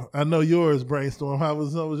 I know yours, Brainstorm. How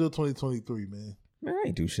was your 2023, man? Man, I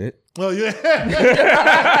ain't do shit. Oh, yeah.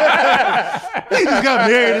 He just got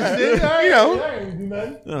married and shit. I ain't do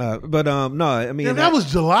nothing. But no, I mean. Damn, that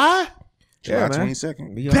was July? July man.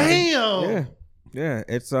 22nd. Damn. Yeah,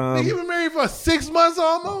 it's You been married for 6 months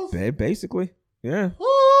almost? basically. Yeah.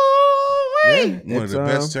 Ooh-wee. One of the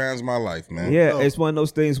best times of my life, man. Yeah, it's one of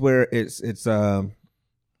those things where it's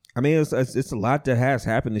I mean, it's a lot that has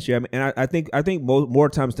happened this year. I mean, and I think more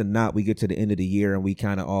times than not, we get to the end of the year and we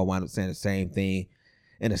kind of all wind up saying the same thing,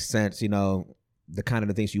 in a sense. You know, the kind of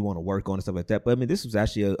the things you want to work on and stuff like that. But I mean, this was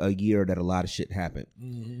actually a year that a lot of shit happened,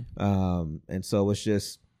 and so it's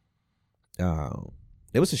just,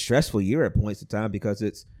 it was a stressful year at points in time because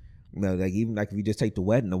it's, you know, like even like if you just take the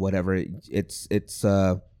wedding or whatever, it's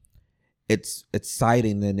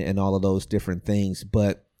exciting and all of those different things,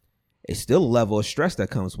 but it's still a level of stress that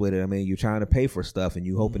comes with it. I mean, you're trying to pay for stuff and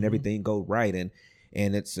you hoping everything go right, and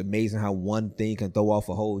it's amazing how one thing can throw off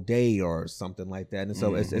a whole day or something like that. And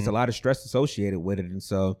so it's a lot of stress associated with it. And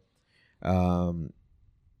so,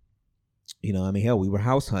 you know, I mean, hell, we were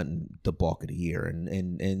house hunting the bulk of the year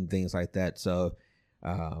and things like that. So,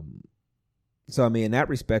 I mean, in that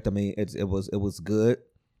respect, I mean, it was good,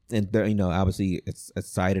 and you know, obviously, it's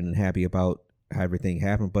excited and happy about how everything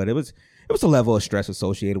happened, but it was a level of stress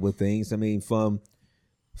associated with things. I mean, from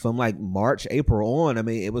like March, April on, I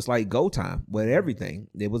mean, it was like go time with everything.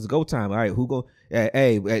 It was go time. All right, who go?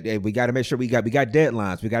 Hey, we got to make sure we got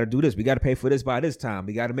deadlines. We got to do this. We got to pay for this by this time.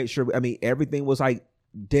 We got to make sure. I mean, everything was like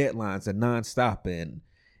deadlines and nonstop,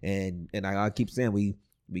 and I keep saying we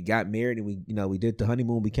got married and we did the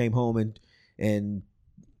honeymoon. We came home and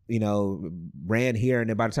you know, ran here, and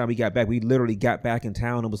then by the time we got back, we literally got back in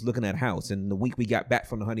town and was looking at a house. And the week we got back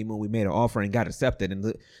from the honeymoon, we made an offer and got accepted.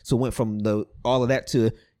 And so went from all of that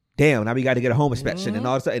to, damn, now we got to get a home inspection and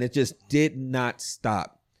all that stuff. And it just did not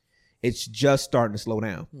stop. It's just starting to slow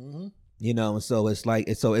down, you know. And so it's like,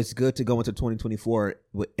 it's good to go into 2024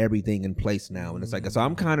 with everything in place now. And it's like, so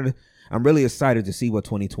I'm really excited to see what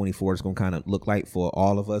 2024 is going to kind of look like for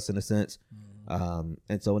all of us in a sense. And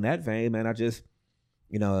so in that vein, man, I just,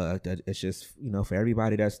 you know, it's just, you know, for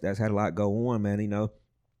everybody that's had a lot go on, man, you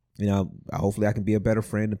know, hopefully I can be a better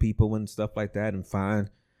friend to people and stuff like that, and find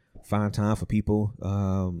time for people.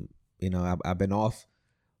 You know, I've been off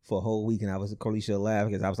for a whole week, and Carlisha laughed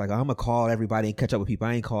because I was like, I'm gonna call everybody and catch up with people.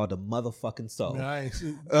 I ain't called a motherfucking soul. Man,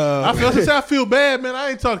 I feel bad, man. I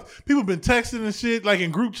ain't talked. People been texting and shit, like in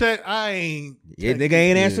group chat. I ain't. Yeah, nigga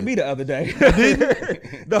ain't answered me the other day.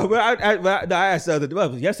 No, but I asked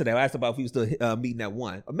yesterday. I asked about if we was still meeting at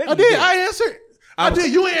 1. I did. I answered. I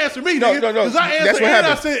did. You ain't answer me, nigga. No. Because I answered, and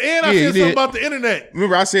I said something about the internet.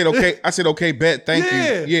 Remember, I said okay, bet, thank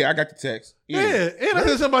you. Yeah, I got the text. Yeah, and I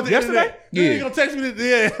said something about the internet. Yeah, you gonna text me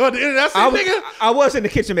about the internet? I said, nigga, I was in the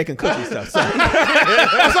kitchen making cookie stuff. So.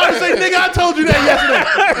 I started to say, nigga, I told you that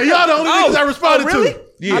yesterday, and y'all the only niggas I responded to.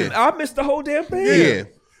 Yeah, I missed the whole damn thing. Yeah.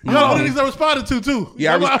 Y'all the only niggas I responded to too.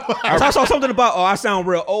 Yeah, I saw something about, I sound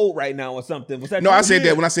real old right now or something. Was that? No, I said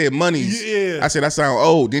that when I said monies. Yeah. I said I sound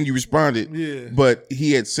old. Then you responded. Yeah. But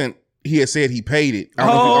he had said he paid it. I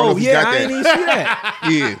don't know if you got that. I didn't even see that.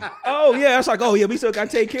 Yeah. Oh yeah, I was like, we still got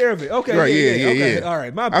to take care of it. Okay. Right. Yeah. All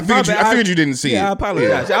right. I figured you didn't see it. Yeah, I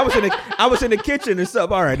apologize. Yeah. I was in the kitchen and stuff.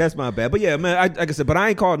 All right, that's my bad. But yeah, man, like I said, but I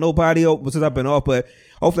ain't called nobody since I've been off. But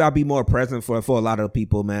hopefully I'll be more present for a lot of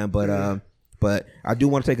people, man. But But I do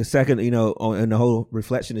want to take a second, you know, and the whole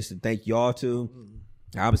reflection is to thank y'all too.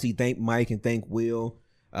 Obviously, thank Mike and thank Will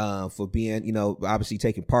for being, you know, obviously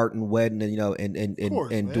taking part in the wedding and, you know, and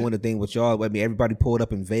doing the thing with y'all. I mean, everybody pulled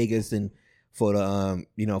up in Vegas and for the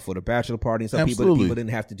you know, for the bachelor party and stuff. People didn't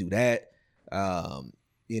have to do that.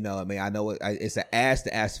 You know, I mean, I know it's an ask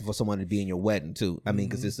to ask for someone to be in your wedding too. I mean,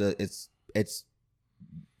 because it's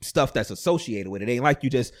stuff that's associated with it. It ain't like you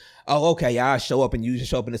just, I show up and you just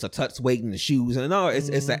show up and it's a tux waiting, the shoes, and no,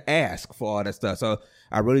 it's an ask for all that stuff. So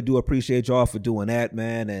I really do appreciate y'all for doing that,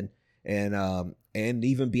 man, and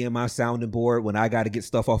even being my sounding board when I got to get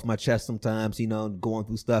stuff off my chest sometimes, you know, going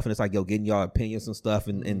through stuff, and it's like, getting y'all opinions and stuff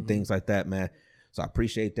and things like that, man. So I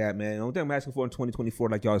appreciate that, man. The only thing I'm asking for in 2024,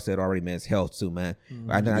 like y'all said already, man, is health too, man.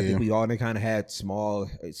 I think we all kind of had small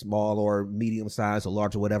or medium size or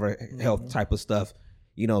large or whatever health type of stuff,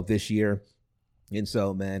 you know, this year. And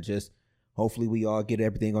so, man, just hopefully we all get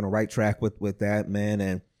everything on the right track with that, man.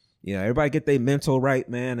 And, you know, everybody get their mental right,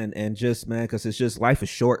 man. And just, man, because it's just, life is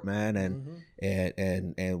short, man. And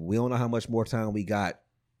we don't know how much more time we got,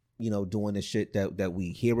 you know, doing this shit that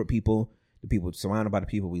we hear with people the people surrounded by the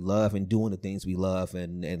people we love and doing the things we love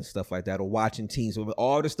and stuff like that, or watching teams,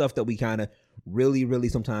 all the stuff that we kind of really, really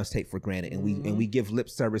sometimes take for granted. And we give lip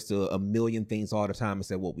service to a million things all the time and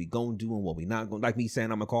say what we gonna do and what we not gonna, like me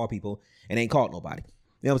saying I'm gonna call people and ain't called nobody.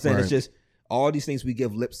 You know what I'm saying? Right. It's just all these things we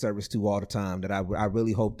give lip service to all the time that I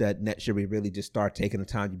really hope that next year we really just start taking the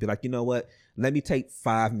time to be like, you know what? Let me take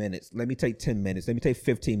 5 minutes. Let me take 10 minutes. Let me take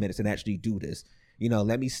 15 minutes and actually do this. You know,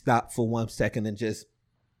 let me stop for 1 second and just,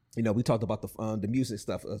 you know, we talked about the music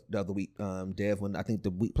stuff the other week, Dev, when I think the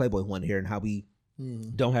week Playboy one here and how we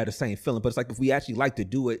don't have the same feeling. But it's like if we actually like to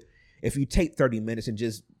do it, if you take 30 minutes and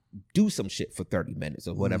just do some shit for 30 minutes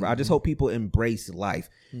or whatever. I just hope people embrace life.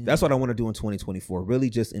 That's what I want to do in 2024. Really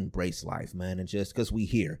just embrace life, man. And just because we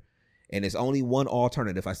here. And it's only one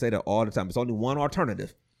alternative. I say that all the time. It's only one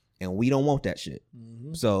alternative. And we don't want that shit.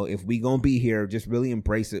 So if we gonna be here, just really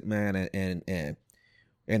embrace it, man. And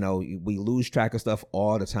you know, we lose track of stuff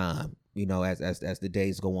all the time, you know, as the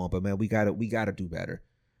days go on. But man, we gotta do better.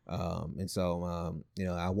 And so you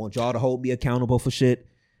know, I want y'all to hold me accountable for shit.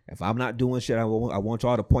 If I'm not doing shit, I want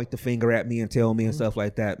y'all to point the finger at me and tell me and stuff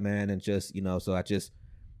like that, man. And just, you know, so I just,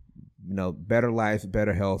 you know, better life,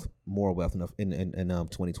 better health, more wealth in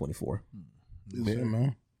 2024. Yeah,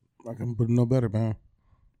 man. I can put it no better, man.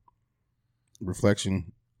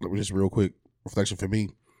 Reflection, just real quick. Reflection for me.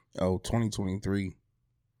 2023.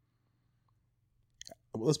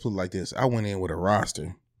 Let's put it like this. I went in with a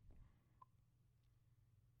roster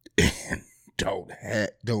and don't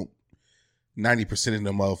 90% of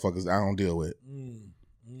them motherfuckers I don't deal with.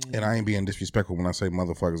 And I ain't being disrespectful when I say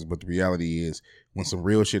motherfuckers, but the reality is when some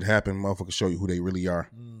real shit happen, motherfuckers show you who they really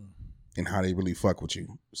are and how they really fuck with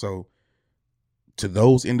you. So to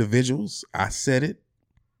those individuals, I said it.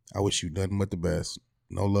 I wish you nothing but the best.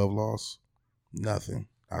 No love lost. Nothing.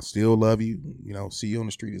 I still love you. You know, see you on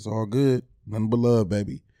the street. It's all good. Nothing but love,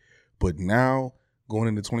 baby. But now going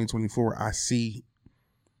into 2024, I see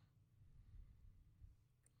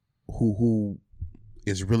who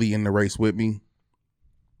is really in the race with me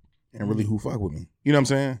and really who fuck with me. You know what I'm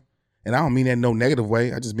saying? And I don't mean that in no negative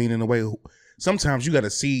way. I just mean in a way, sometimes you got to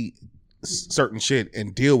see certain shit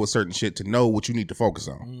and deal with certain shit to know what you need to focus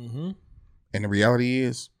on. And the reality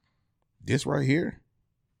is, this right here,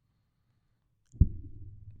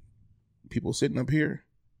 people sitting up here,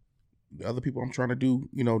 the other people I'm trying to do,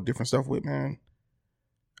 you know, different stuff with, man,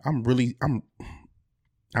 I'll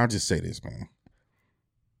just say this, man.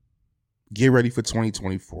 Get ready for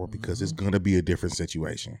 2024 because it's going to be a different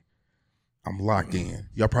situation. I'm locked in.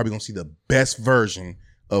 Y'all probably going to see the best version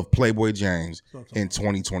of Playboy James in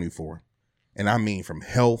 2024. And I mean from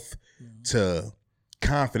health to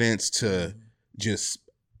confidence to just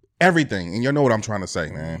everything. And y'all know what I'm trying to say,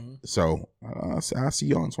 man. So I'll see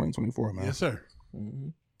y'all in 2024, man. Yes, sir.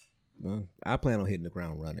 Well, I plan on hitting the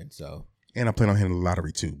ground running, so. And I plan on hitting the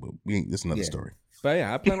lottery too, but that's another story. But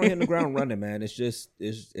yeah, I plan on hitting the ground running, man. It's just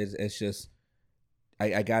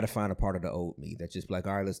I gotta find a part of the old me that's just like,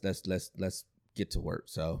 all right, let's get to work.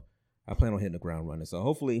 So I plan on hitting the ground running. So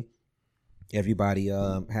hopefully everybody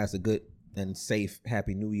has a good and safe,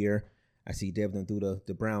 happy New Year. I see Devin threw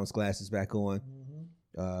the Browns glasses back on.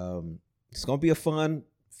 It's gonna be a fun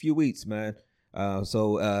few weeks, man.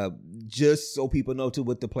 So just so people know too,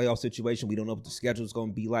 with the playoff situation, we don't know what the schedule is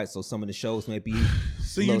gonna be like. So some of the shows may be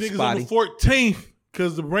see you niggas spotty on the 14th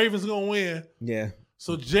because the Ravens gonna win. Yeah.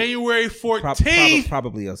 So January 14th,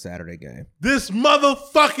 probably a Saturday game. This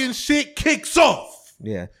motherfucking shit kicks off.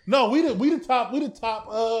 Yeah. No, we the top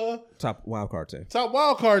wild card team. Top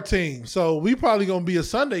wild card team. So we probably gonna be a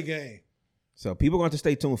Sunday game. So people are going to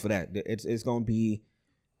stay tuned for that. It's going to be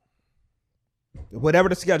whatever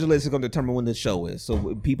the schedule is going to determine when the show is.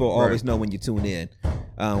 So people always know when you tune in.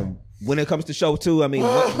 When it comes to show 2, I mean,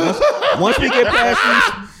 once we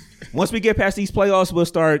get past these playoffs, we'll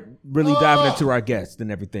start really diving into our guests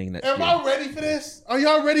and everything. Am I ready for this? Are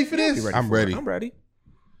y'all ready for this? I'm ready. I'm ready.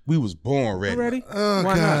 We was born ready. I'm ready. Oh,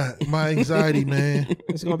 why God. Not? My anxiety, man.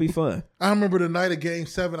 It's going to be fun. I remember the night of Game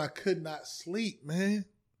 7, I could not sleep, man.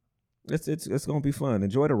 It's gonna be fun.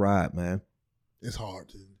 Enjoy the ride, man. It's hard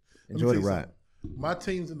to enjoy the ride. My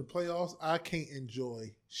team's in the playoffs. I can't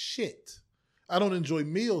enjoy shit. I don't enjoy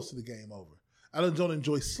meals to the game over. I don't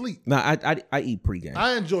enjoy sleep. No, I eat pregame.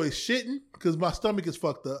 I enjoy shitting because my stomach is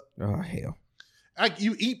fucked up. Oh hell!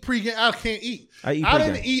 You eat pregame. I can't eat. I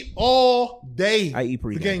didn't eat all day. I eat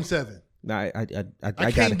pregame. For Game 7. No,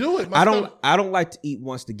 I can't do it. I don't like to eat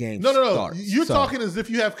once the game starts. You're talking as if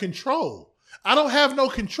you have control. I don't have no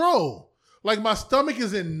control. Like my stomach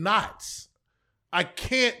is in knots. I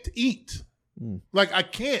can't eat. Like I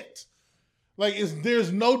can't. Like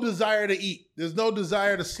there's no desire to eat. There's no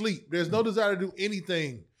desire to sleep. There's no desire to do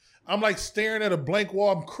anything. I'm like staring at a blank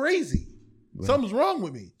wall. I'm crazy. Something's wrong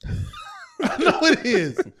with me. I know it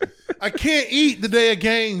is. I can't eat the day of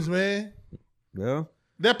games, man. Yeah.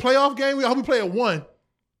 That playoff game, I hope we play at 1.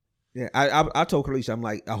 Yeah, I told Kalisha, I'm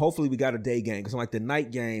like, hopefully we got a day game because I'm like the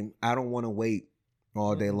night game. I don't want to wait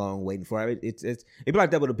all day long waiting for it. It'd be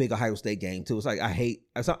like that with a big Ohio State game too. It's like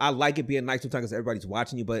I like it being night sometimes because everybody's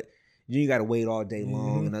watching you, but you got to wait all day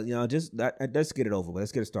long, and just let's get it over with.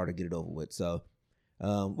 Let's get it started, get it over with. So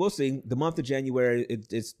we'll see. The month of January,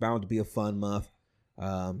 it's bound to be a fun month.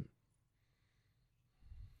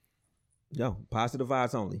 Positive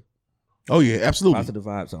vibes only. Oh yeah, absolutely. Positive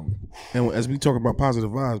vibes only. And as we talk about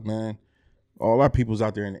positive vibes, man, all our people's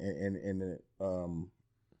out there in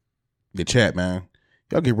the chat, man.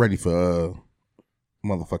 Y'all get ready for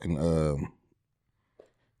motherfucking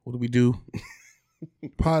what do we do?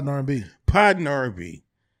 Pod and R&B. Pod and R&B.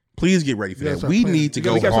 Please get ready for that. We planning. need to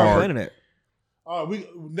go We got hard. planning it. By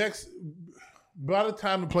the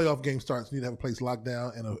time the playoff game starts, we need to have a place locked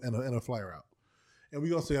down and a flyer out. And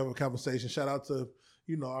we also have a conversation. Shout out to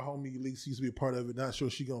our homie Elise used to be a part of it. Not sure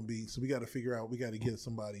she's gonna be. So we got to figure out. We got to get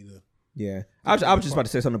somebody to. Yeah, I was just about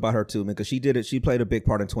to say something about her too, man, because she did it. She played a big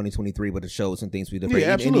part in 2023 with the shows and things we did. Yeah,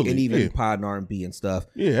 absolutely. And even Pod and R&B and stuff.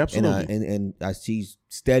 Yeah, absolutely. And she's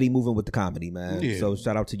steady moving with the comedy, man. Yeah. So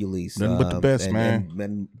shout out to you, Lise. Nothing but the best, man.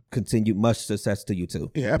 And continue much success to you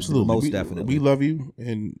too. Yeah, absolutely. Most definitely. We love you,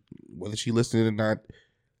 and whether she listening or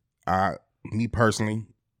not, me personally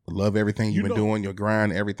love everything you've been doing, your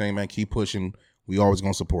grind, everything, man. Keep pushing. We always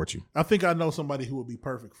gonna support you. I think I know somebody who would be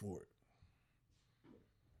perfect for it.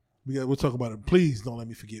 We'll talk about it. Please don't let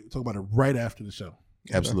me forget. We'll talk about it right after the show.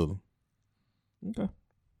 Absolutely. Okay.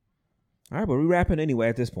 All right, but we're wrapping anyway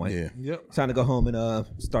at this point. Yeah. Yep. It's time to go home and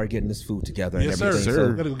start getting this food together. Yes, and everything.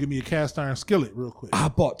 sir. So Gotta go give me a cast iron skillet real quick. I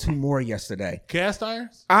bought 2 more yesterday. Cast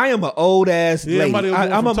irons? I am an old ass lady.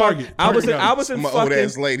 I'm a Target. I was in I'm an fucking old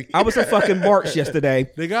ass lady. I was in fucking March yesterday,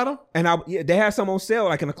 They got them? and they had some on sale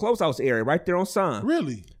like in the closehouse area right there on Sun.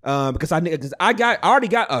 Really? Because I already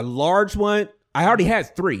got a large one. I already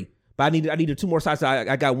had 3. But I needed 2 more sizes.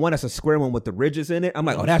 I got one that's a square one with the ridges in it. I'm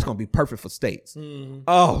like, oh, that's gonna be perfect for steaks.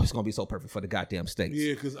 Oh, it's gonna be so perfect for the goddamn steaks.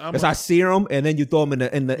 Yeah, because I sear them and then you throw them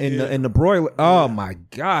in the broiler. Oh my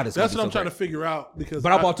god, that's what I'm trying to figure out. Because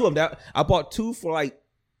But I bought 2 of them. I bought 2 for like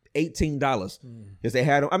 $18 because they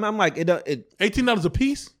had them. I'm like, it $18 a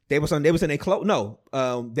piece. They was in a close. No,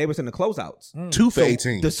 they was in the closeouts. 2 for So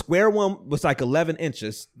 18. The square one was like 11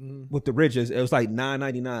 inches with the ridges. It was like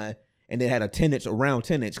 $9.99. And they had a 10-inch, around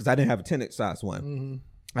 10-inch, because I didn't have a 10-inch size one.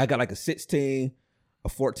 I got like a 16, a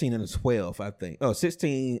 14, and a 12, I think. Oh,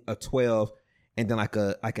 16, a 12, and then like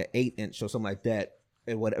a 8-inch or something like that.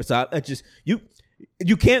 And whatever. So I just you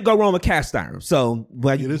can't go wrong with cast iron. So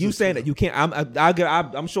when you saying that you can't,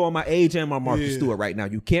 I'm showing my age and my Martha Stewart right now.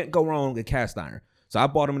 You can't go wrong with cast iron. So I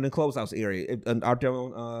bought them in the closehouse area out there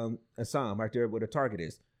on Assam, right there where the Target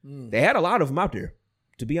is. They had a lot of them out there,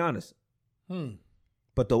 to be honest.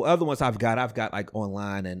 But the other ones I've got like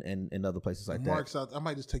online and other places like Mark's out. I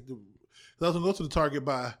might just take the. I was gonna go to the Target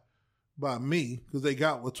by me because they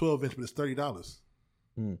got a 12-inch, but it's $30.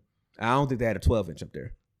 I don't think they had a 12-inch up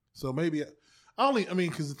there. So maybe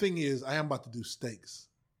because the thing is, I am about to do steaks.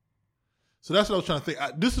 So that's what I was trying to think.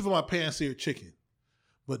 This is for my pan-seared chicken,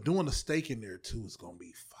 but doing the steak in there too is gonna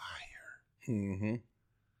be fire. Mm-hmm.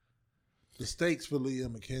 The steaks for Leah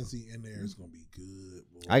McKenzie in there is gonna be good.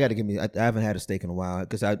 Boy. I got to give me. I haven't had a steak in a while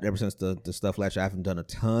because ever since the stuff last year, I haven't done a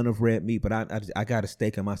ton of red meat. But I got a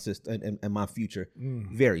steak in my system in my future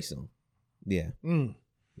very soon. Yeah. Yeah.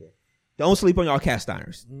 Don't sleep on y'all cast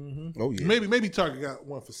irons. Oh yeah. Maybe Target got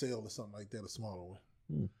one for sale or something like that, a smaller one.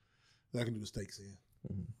 That I can do the steaks in.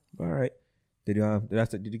 All right. Did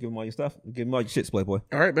you give him all your stuff? Give him all your shit, Playboy.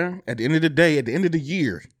 All right, man. At the end of the day, at the end of the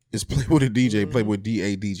year, it's Playboy the DJ, Playboy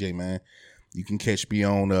DA DJ, man. You can catch me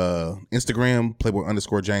on Instagram,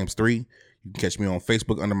 Playboy_James3. You can catch me on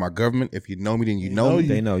Facebook under my government. If you know me, then you know me.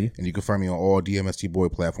 They know you. And you can find me on all DMST Boy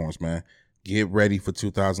platforms, man. Get ready for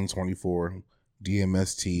 2024.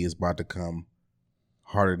 DMST is about to come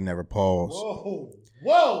harder than ever. Pause.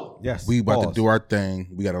 Whoa. Yes. We about to do our thing.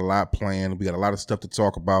 We got a lot planned. We got a lot of stuff to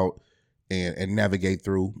talk about and navigate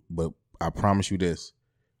through. But I promise you this.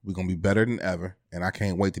 We're going to be better than ever. And I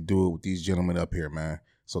can't wait to do it with these gentlemen up here, man.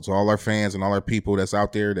 So to all our fans and all our people that's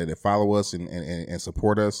out there that follow us and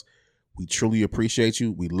support us, we truly appreciate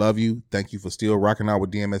you. We love you. Thank you for still rocking out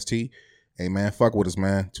with DMST. Hey, man, fuck with us,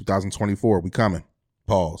 man. 2024, we coming.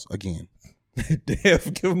 Pause again. Damn,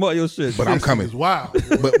 give them all your shit. But I'm coming. Wow.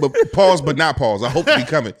 But pause, but not pause. I hope to be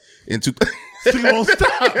coming in He won't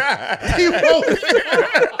stop. He won't stop.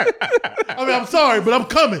 I mean, I'm sorry, but I'm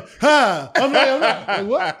coming. Ha! I'm not. Like,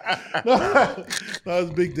 what? No,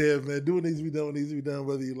 it's Big Dev, man. Do what needs to be done. What needs to be done,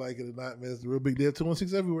 whether you like it or not, man. It's the real Big Dev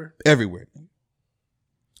 216 everywhere. Everywhere.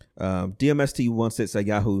 DMST16 at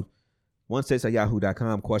Yahoo. 16 at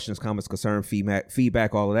yahoo.com. Questions, comments, concern,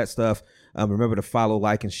 feedback, all of that stuff. Remember to follow,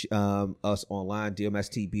 like, and us online.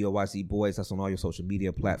 DMST BOYZ Boys. That's on all your social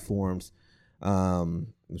media platforms.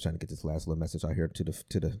 I'm trying to get this last little message out here to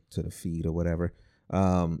the feed or whatever.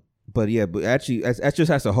 But actually, that's just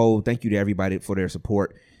as a whole. Thank you to everybody for their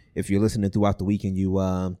support. If you're listening throughout the week and you're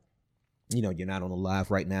not on the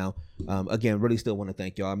live right now. Again, really still want to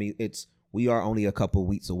thank y'all. I mean, we are only a couple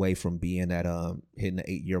weeks away from being at hitting the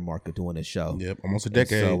 8-year mark of doing this show. Yep, almost a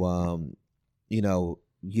decade. And so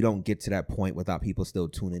you don't get to that point without people still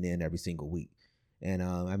tuning in every single week. And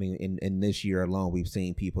I mean, in this year alone, we've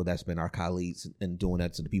seen people that's been our colleagues and doing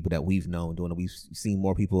that to the people that we've known doing it. We've seen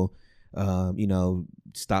more people,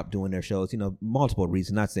 stop doing their shows. Multiple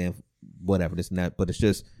reasons. Not saying whatever this and that, but it's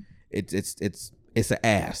just it's an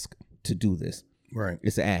ask to do this. Right.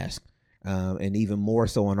 It's an ask. And even more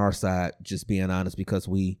so on our side, just being honest, because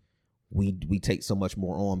we take so much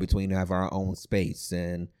more on between to have our own space,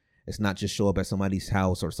 and it's not just show up at somebody's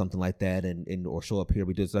house or something like that, and or show up here.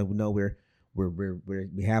 We just know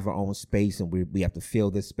we have our own space, and we have to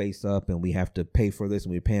fill this space up, and we have to pay for this,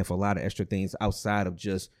 and we're paying for a lot of extra things outside of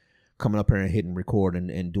just coming up here and hitting record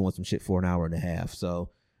and doing some shit for an hour and a half.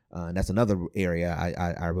 So that's another area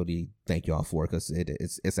I really thank y'all for, because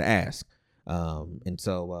it's an ask, and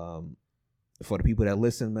so. For the people that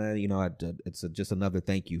listen, man, it's just another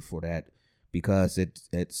thank you for that, because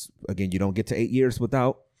it's again, you don't get to 8 years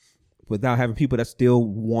without having people that still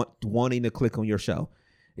wanting to click on your show.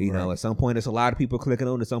 At some point it's a lot of people clicking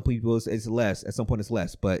on it. Some people it's less. At some point it's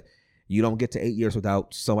less, but you don't get to 8 years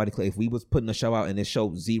without somebody click. If we was putting a show out and it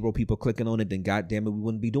showed 0 people clicking on it, then goddamn it, we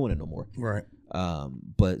wouldn't be doing it no more. Right.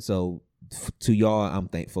 But so to y'all, I'm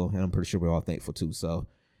thankful, and I'm pretty sure we're all thankful too. So,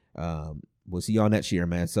 we'll see y'all next year,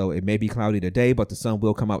 man. So it may be cloudy today, but the sun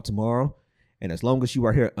will come out tomorrow. And as long as you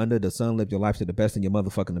are here under the sun, live your life to the best in your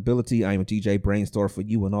motherfucking ability. I am DJ Brainstorm for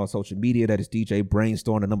you on all social media. That is DJ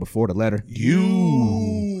Brainstorm, the number 4, the letter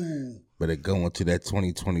U. Better go into that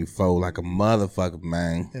 2024 like a motherfucker,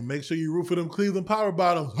 man. And make sure you root for them Cleveland Power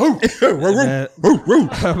Bottoms.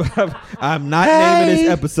 I'm not naming this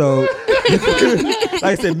episode. Like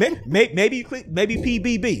I said, maybe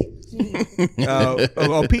P.B.B.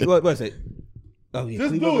 What was it? Oh, yeah,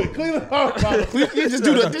 just do it. Cleveland Power Bottoms. Just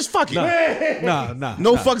do that. Just fuck it.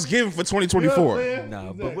 No fucks given for 2024.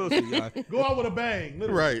 But we'll see, y'all. Go out with a bang.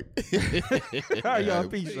 Literally. Right. All right, y'all.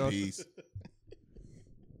 Peace. Peace.